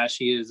Trustee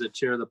Ashe as the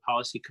chair of the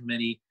policy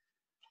committee.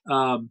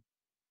 I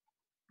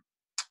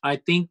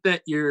think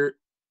that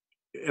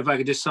if I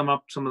could just sum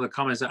up some of the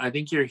comments, I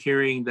think you're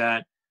hearing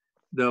that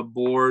the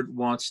board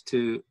wants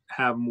to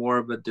have more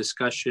of a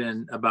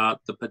discussion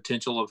about the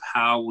potential of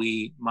how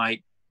we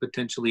might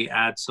potentially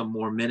add some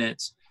more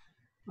minutes.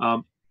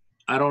 I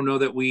don't know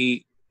that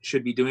we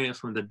should be doing it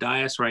from the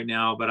dais right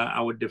now, but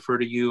I would defer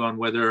to you on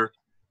whether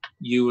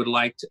you would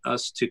like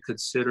us to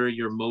consider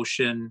your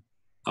motion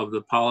of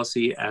the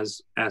policy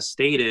as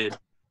stated,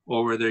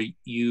 or whether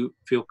you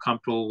feel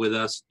comfortable with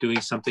us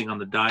doing something on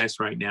the dais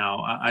right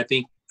now. I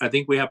think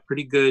we have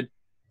pretty good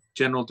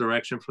general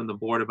direction from the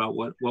board about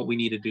what we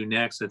need to do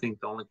next. I think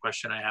the only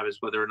question I have is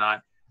whether or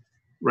not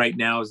right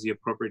now is the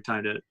appropriate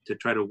time to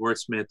try to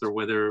wordsmith, or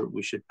whether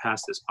we should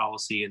pass this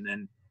policy. And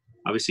then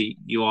obviously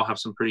you all have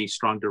some pretty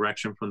strong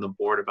direction from the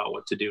board about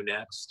what to do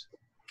next.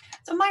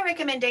 So my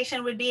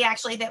recommendation would be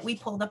actually that we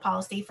pull the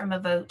policy from a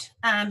vote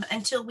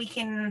until we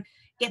can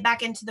get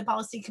back into the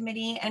policy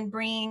committee and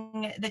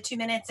bring the 2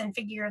 minutes and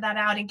figure that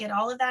out and get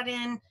all of that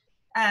in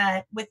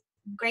with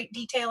great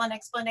detail and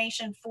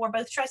explanation for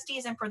both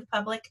trustees and for the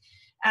public.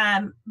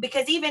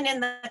 Because even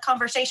in the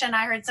conversation,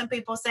 I heard some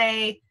people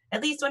say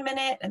at least 1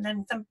 minute, and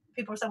then some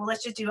people said, well,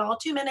 let's just do all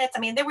 2 minutes. I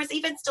mean, there was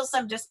even still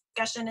some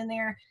discussion in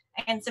there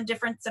and some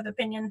difference of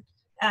opinion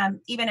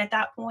even at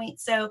that point.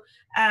 So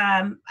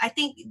I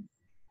think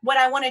what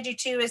I want to do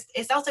too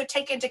is also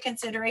take into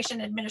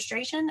consideration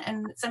administration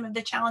and some of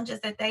the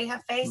challenges that they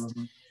have faced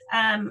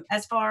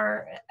as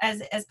far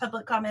as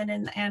public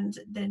comment and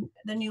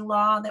the new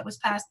law that was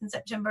passed in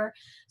September.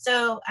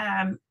 So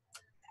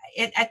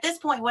at this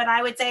point, what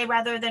I would say,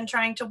 rather than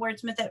trying to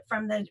wordsmith it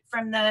from the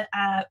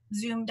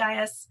Zoom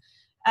dais,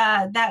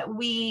 that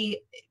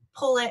we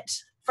pull it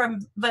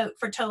from vote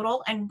for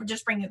total and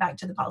just bring it back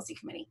to the policy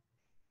committee.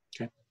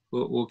 Okay,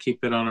 we'll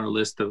keep it on our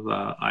list of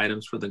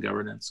items for the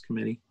governance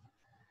committee.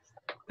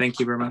 Thank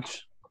you very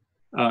much,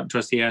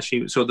 Trustee Ashe.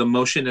 So the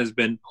motion has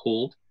been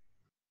pulled.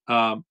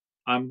 I'm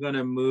going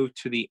to move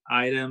to the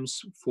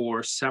items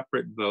for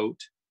separate vote.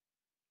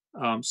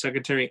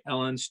 Secretary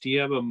Ellens, do you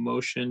have a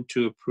motion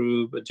to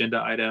approve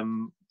agenda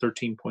item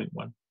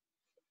 13.1?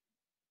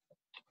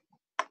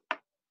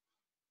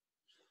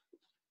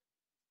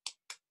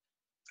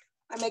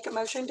 I make a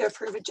motion to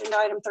approve agenda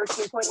item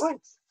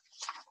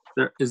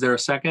 13.1. Is there a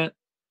second?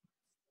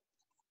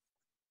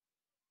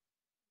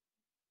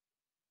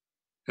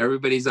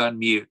 Everybody's on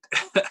mute.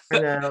 I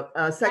know.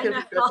 Second,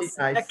 Trustee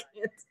Tice.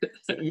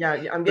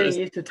 Yeah, I'm getting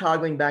used to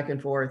toggling back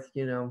and forth.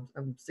 You know,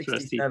 I'm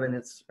 67.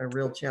 It's a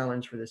real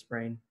challenge for this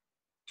brain.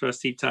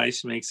 Trustee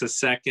Tice makes a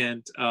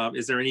second.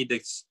 Is there any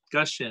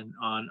discussion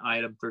on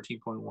item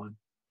 13.1?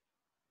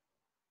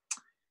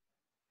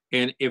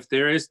 And if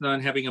there is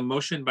none, having a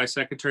motion by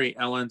Secretary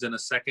Ellens and a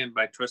second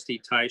by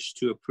Trustee Tice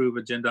to approve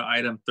agenda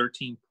item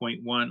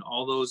 13.1,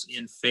 all those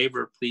in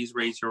favor, please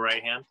raise your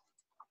right hand.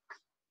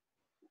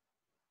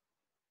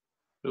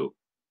 Oh,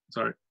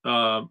 sorry.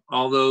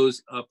 All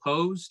those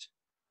opposed?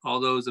 All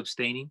those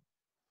abstaining?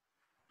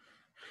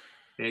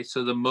 Okay,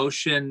 so the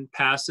motion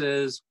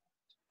passes.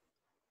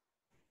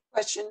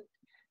 Question,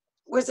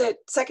 was it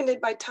seconded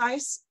by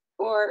Tice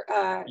or?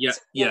 Yeah,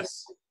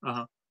 yes,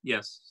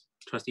 yes,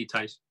 trustee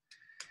Tice.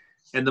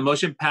 And the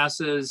motion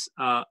passes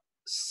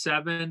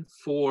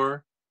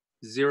 7-4,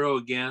 0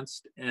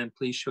 against, and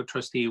please show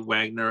trustee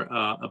Wagner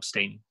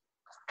abstaining.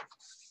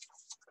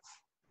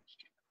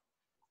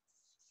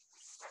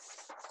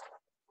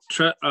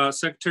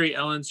 Secretary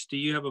Ellens, do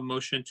you have a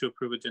motion to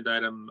approve agenda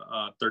item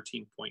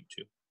 13.2?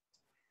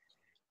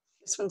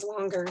 This one's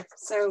longer.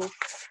 So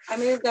I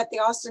move that the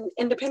Austin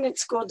Independent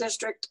School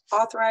District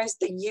authorize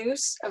the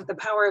use of the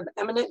power of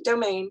eminent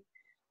domain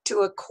to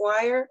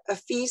acquire a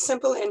fee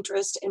simple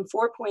interest in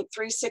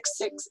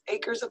 4.366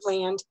 acres of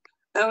land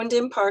owned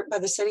in part by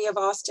the city of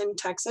Austin,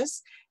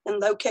 Texas,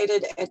 and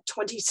located at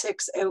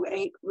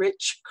 2608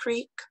 Rich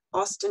Creek,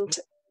 Austin,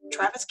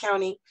 Travis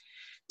County,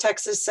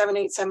 Texas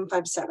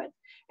 78757,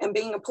 and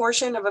being a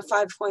portion of a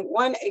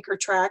 5.1 acre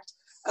tract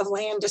of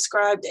land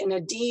described in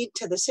a deed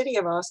to the city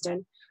of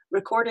Austin,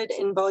 recorded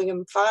in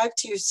volume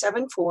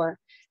 5274,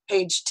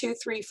 page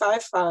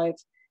 2355,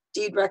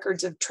 deed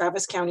records of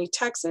Travis County,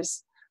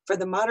 Texas, for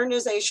the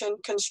modernization,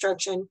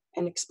 construction,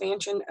 and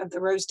expansion of the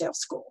Rosedale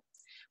School.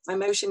 My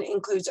motion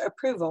includes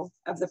approval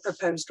of the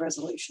proposed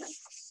resolution.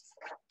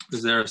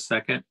 Is there a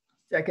second?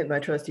 Second by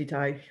trustee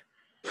Tice.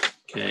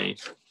 Okay.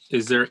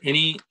 Is there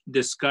any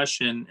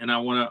discussion? And I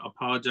want to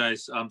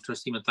apologize,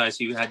 trustee Mathias,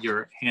 you had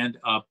your hand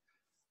up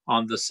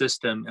on the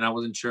system, and I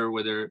wasn't sure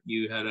whether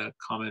you had a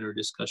comment or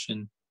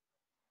discussion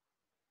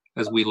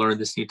as we learn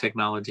this new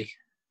technology.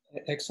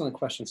 Excellent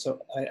question.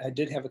 So I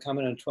did have a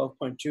comment on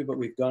 12.2, but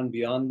we've gone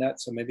beyond that.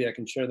 So maybe I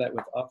can share that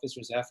with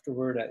officers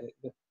afterward.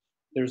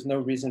 There's no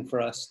reason for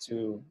us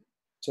to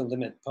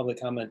limit public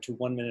comment to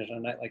 1 minute on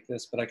a night like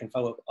this, but I can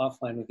follow up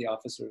offline with the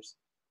officers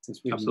since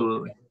we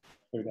absolutely.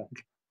 There we go.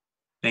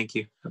 Thank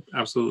you.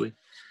 Absolutely.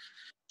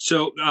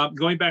 So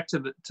going back to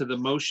the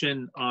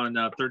motion on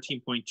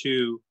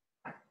 13.2,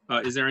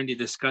 is there any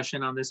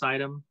discussion on this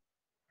item?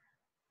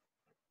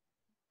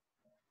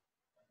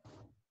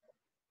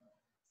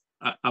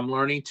 I'm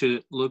learning to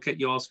look at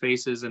y'all's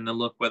faces and then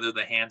look whether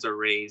the hands are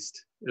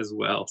raised as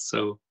well.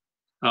 So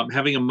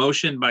having a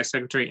motion by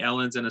Secretary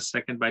Ellens and a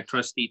second by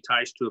trustee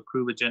Tice to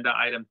approve agenda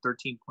item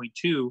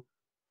 13.2,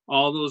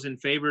 all those in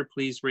favor,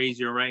 please raise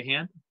your right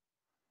hand.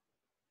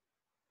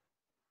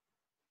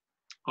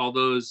 All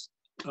those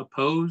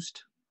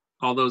opposed,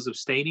 all those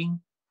abstaining.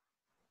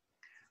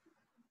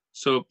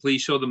 So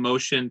please show the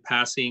motion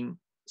passing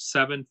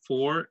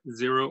 7-4,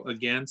 0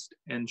 against,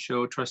 and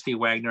show trustee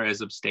Wagner as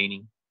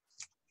abstaining.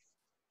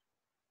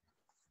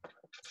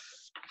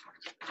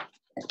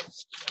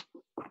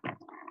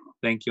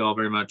 Thank you all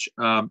very much.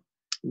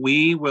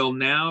 We will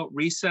now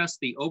recess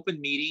the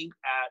open meeting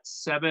at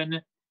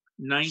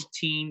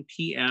 7:19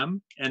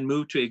 p.m. and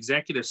move to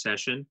executive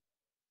session.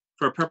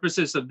 For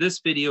purposes of this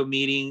video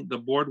meeting, the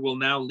board will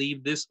now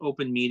leave this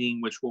open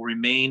meeting, which will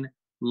remain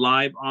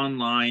live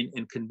online,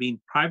 and convene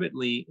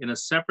privately in a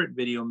separate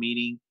video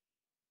meeting.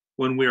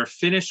 When we are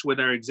finished with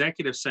our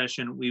executive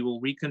session, we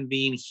will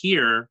reconvene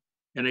here.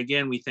 And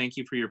again, we thank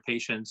you for your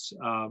patience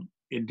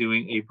in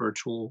doing a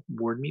virtual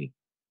board meeting.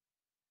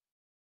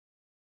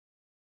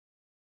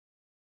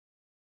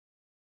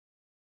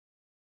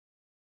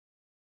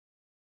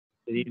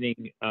 Good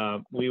evening.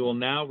 We will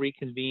now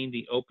reconvene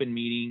the open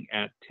meeting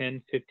at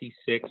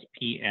 10:56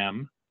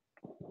 p.m.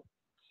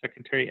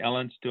 Secretary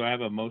Ellens, do I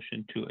have a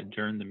motion to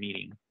adjourn the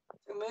meeting?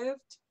 So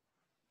moved.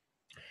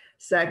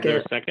 Second. Is there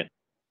a second?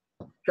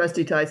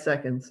 Trustee Tice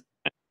seconds.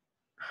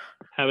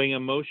 Having a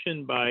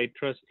motion by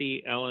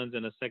trustee Ellens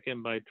and a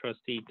second by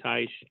trustee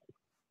Tice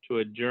to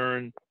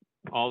adjourn,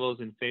 all those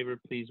in favor,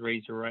 please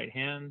raise your right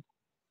hand.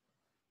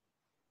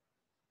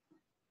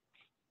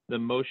 The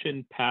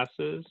motion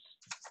passes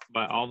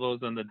by all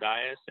those on the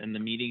dais, and the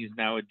meeting is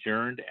now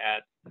adjourned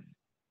at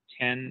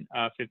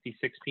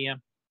 10:56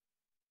 p.m.